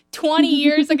me 20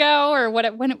 years ago or what?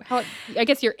 I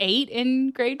guess you're 8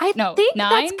 in grade. I think 9?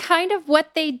 that's kind of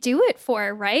what they do it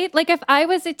for, right? Like if I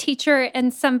was a teacher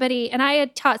and I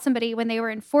had taught somebody when they were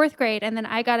in 4th grade and then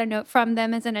I got a note from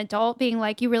them as an adult being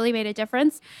like, you really made a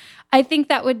difference. I think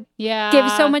that would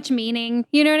give so much meaning.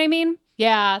 You know what I mean?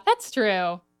 Yeah, that's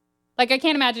true. Like, I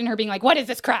can't imagine her being like, what is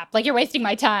this crap? Like, you're wasting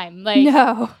my time. Like,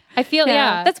 no. I feel,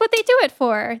 yeah. That's what they do it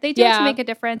for. They do it to make a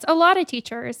difference. A lot of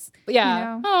teachers. Yeah.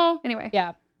 You know? Oh. Anyway.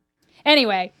 Yeah.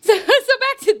 Anyway, so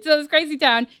back to this crazy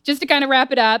town, just to kind of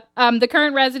wrap it up. The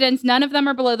current residents, none of them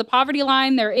are below the poverty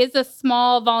line. There is a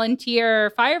small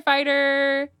volunteer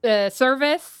firefighter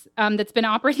service that's been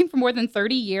operating for more than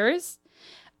 30 years.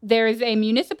 There's a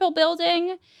municipal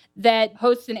building that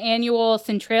hosts an annual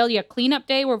Centralia cleanup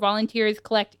day where volunteers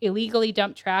collect illegally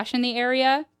dumped trash in the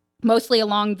area, mostly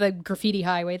along the graffiti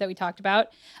highway that we talked about.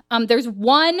 There's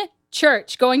one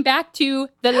church, going back to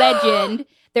the legend,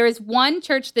 there is one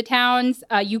church, the town's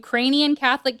Ukrainian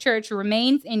Catholic Church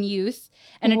remains in use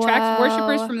and attracts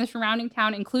worshipers from the surrounding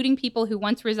town, including people who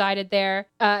once resided there.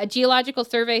 A geological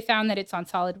survey found that it's on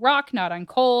solid rock, not on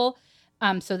coal.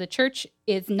 So the church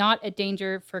is not a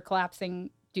danger for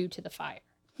collapsing due to the fire.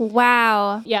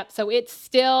 Wow. Yep. So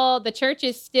the church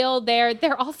is still there.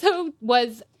 There also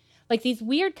was like these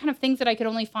weird kind of things that I could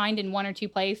only find in one or two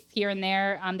places here and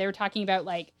there. They were talking about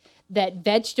like that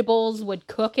vegetables would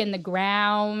cook in the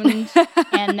ground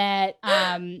and that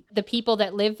the people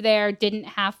that lived there didn't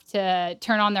have to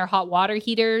turn on their hot water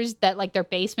heaters, that like their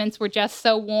basements were just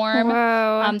so warm.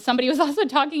 Whoa. Somebody was also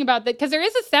talking about that because there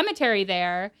is a cemetery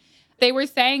there. They were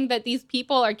saying that these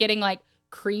people are getting like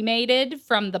cremated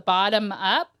from the bottom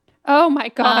up. Oh my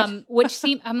God.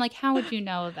 I'm like, how would you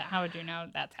know that? How would you know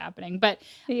that's happening? But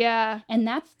yeah. And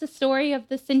that's the story of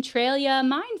the Centralia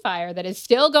mine fire that is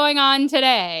still going on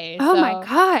today. Oh my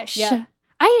gosh. Yeah.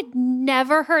 I had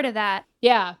never heard of that.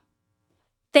 Yeah.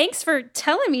 Thanks for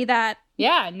telling me that.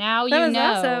 Yeah. Now that you was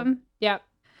know. Awesome. Yeah.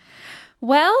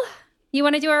 Well, you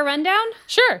want to do our rundown?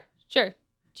 Sure.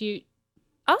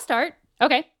 I'll start.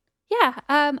 Okay. Yeah.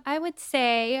 I would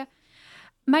say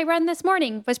my run this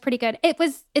morning was pretty good.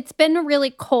 It's been really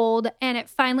cold and it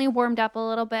finally warmed up a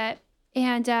little bit.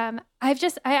 And I've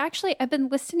been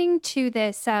listening to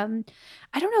this. I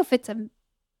don't know if it's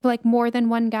like more than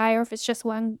one guy or if it's just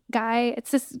one guy.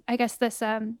 It's this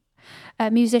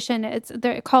musician.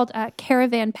 They're called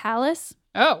Caravan Palace.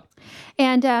 Oh.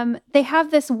 And they have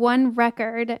this one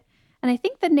record, and I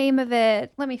think the name of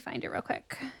it. Let me find it real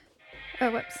quick. Oh,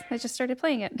 whoops. I just started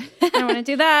playing it. I don't want to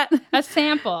do that. A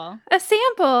sample. A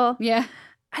sample. Yeah.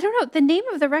 I don't know. The name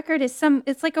of the record is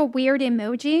it's like a weird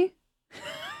emoji.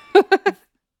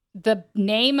 The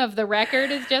name of the record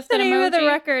is just the an emoji? The name of the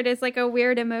record is like a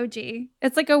weird emoji.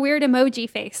 It's like a weird emoji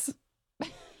face.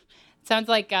 Sounds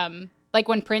like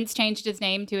when Prince changed his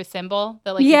name to a symbol.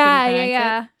 That like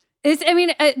yeah.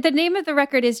 The name of the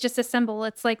record is just a symbol.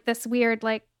 It's like this weird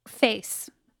like face.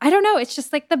 I don't know. It's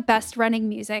just like the best running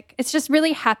music. It's just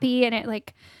really happy and it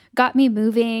like got me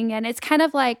moving. And it's kind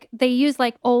of like they use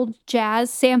like old jazz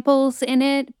samples in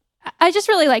it. I just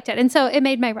really liked it. And so it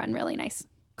made my run really nice.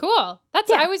 Cool.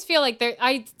 I always feel like there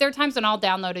are times when I'll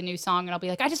download a new song and I'll be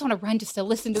like, I just want to run just to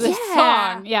listen to this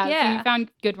song. Yeah. So you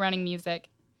found good running music.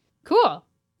 Cool.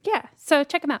 Yeah. So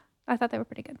check them out. I thought they were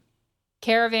pretty good.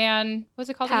 Caravan.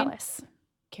 What's it called? Palace. Again?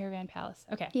 Caravan Palace.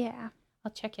 Okay. Yeah.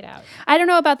 I'll check it out. I don't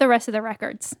know about the rest of the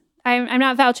records. I'm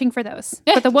not vouching for those.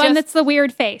 But the one that's the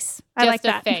weird face. I like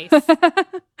that. Just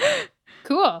a face.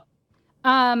 Cool.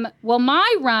 Well,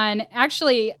 my run,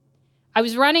 actually, I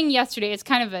was running yesterday. It's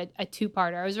kind of a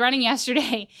two-parter. I was running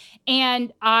yesterday,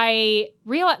 and I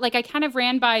realized, like, I kind of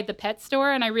ran by the pet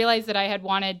store, and I realized that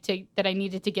I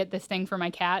needed to get this thing for my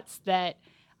cats that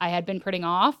I had been putting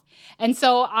off. And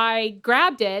so I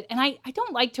grabbed it, and I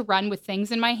don't like to run with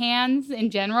things in my hands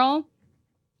in general.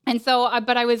 And so,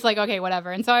 but I was like, okay,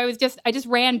 whatever. And so I just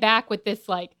ran back with this,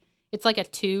 like, it's like a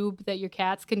tube that your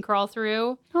cats can crawl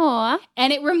through. Aww.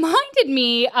 And it reminded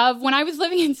me of when I was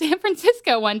living in San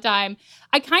Francisco one time.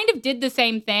 I kind of did the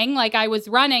same thing. Like I was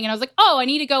running and I was like, oh, I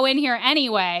need to go in here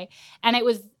anyway. And it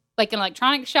was like an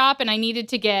electronics shop and I needed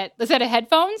to get a set of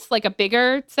headphones, like a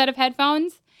bigger set of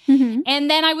headphones. Mm-hmm. And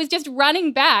then I was just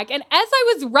running back. And as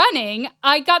I was running,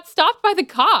 I got stopped by the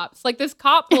cops. Like this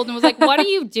cop pulled and was like, what are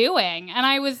you doing? And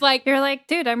I was like, you're like,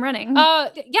 dude, I'm running.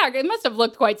 Yeah, it must have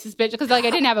looked quite suspicious because like I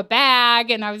didn't have a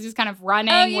bag and I was just kind of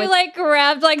running. Oh, you like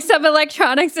grabbed like some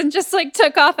electronics and just like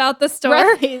took off out the store.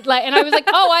 Right. Like, and I was like,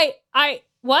 oh,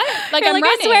 what? Like, You're I'm like,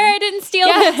 running. I swear I didn't steal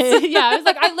Yeah, this. yeah. I was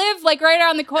like, I live like right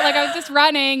around the corner. Like, I was just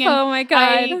running, and Oh my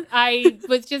God. I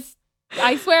was just,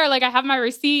 I swear, like, I have my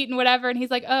receipt and whatever. And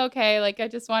he's like, oh, okay. Like, I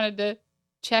just wanted to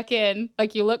check in.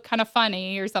 Like, you look kind of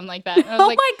funny or something like that. And I was Oh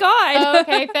like, my God. oh,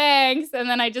 okay, thanks. And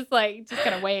then I just kind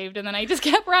of waved, and then I just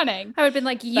kept running. I would have been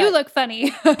like, you But- look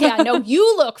funny. Yeah, no,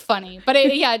 you look funny. But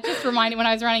it just reminded when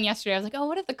I was running yesterday, I was like, oh,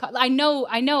 what if the cops? I know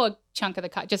a chunk of the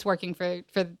cops, just working for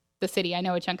the city. I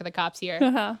know a chunk of the cops here.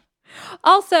 Uh-huh.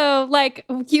 Also, like,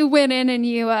 you went in and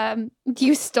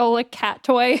you stole a cat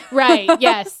toy. Right.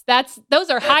 Yes. Those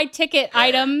are high ticket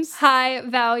items. High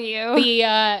value.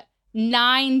 The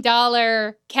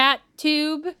 $9 cat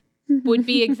tube would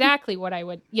be exactly what I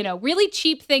would, really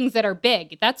cheap things that are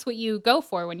big. That's what you go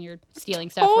for when you're stealing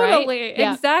stuff, Totally. right?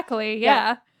 Yeah. Exactly.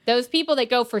 Yeah. Those people that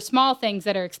go for small things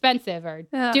that are expensive are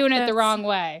Yeah, doing it the that's- wrong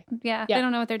way. Yeah. Yeah. They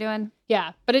don't know what they're doing.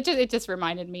 Yeah, but it just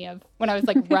reminded me of when I was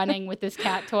like running with this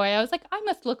cat toy. I was like, I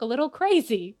must look a little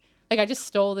crazy. Like I just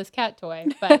stole this cat toy.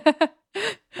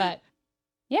 But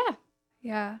yeah.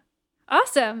 Yeah.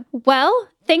 Awesome. Well,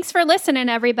 thanks for listening,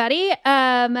 everybody.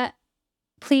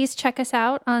 Please check us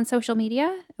out on social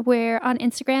media. We're on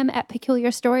Instagram at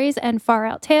Peculiar Stories and Far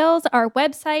Out Tales. Our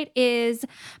website is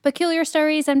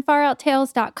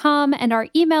peculiarstoriesandfarouttales.com, and our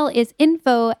email is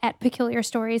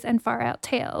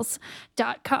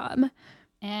info@peculiarstoriesandfarouttales.com.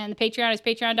 And the Patreon is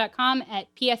patreon.com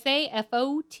at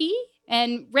PSAFOT.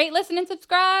 And rate, listen, and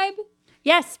subscribe.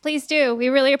 Yes, please do. We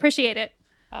really appreciate it.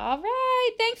 All right.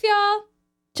 Thanks, y'all.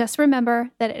 Just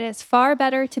remember that it is far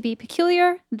better to be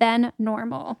peculiar than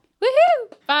normal.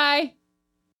 Woohoo! Bye.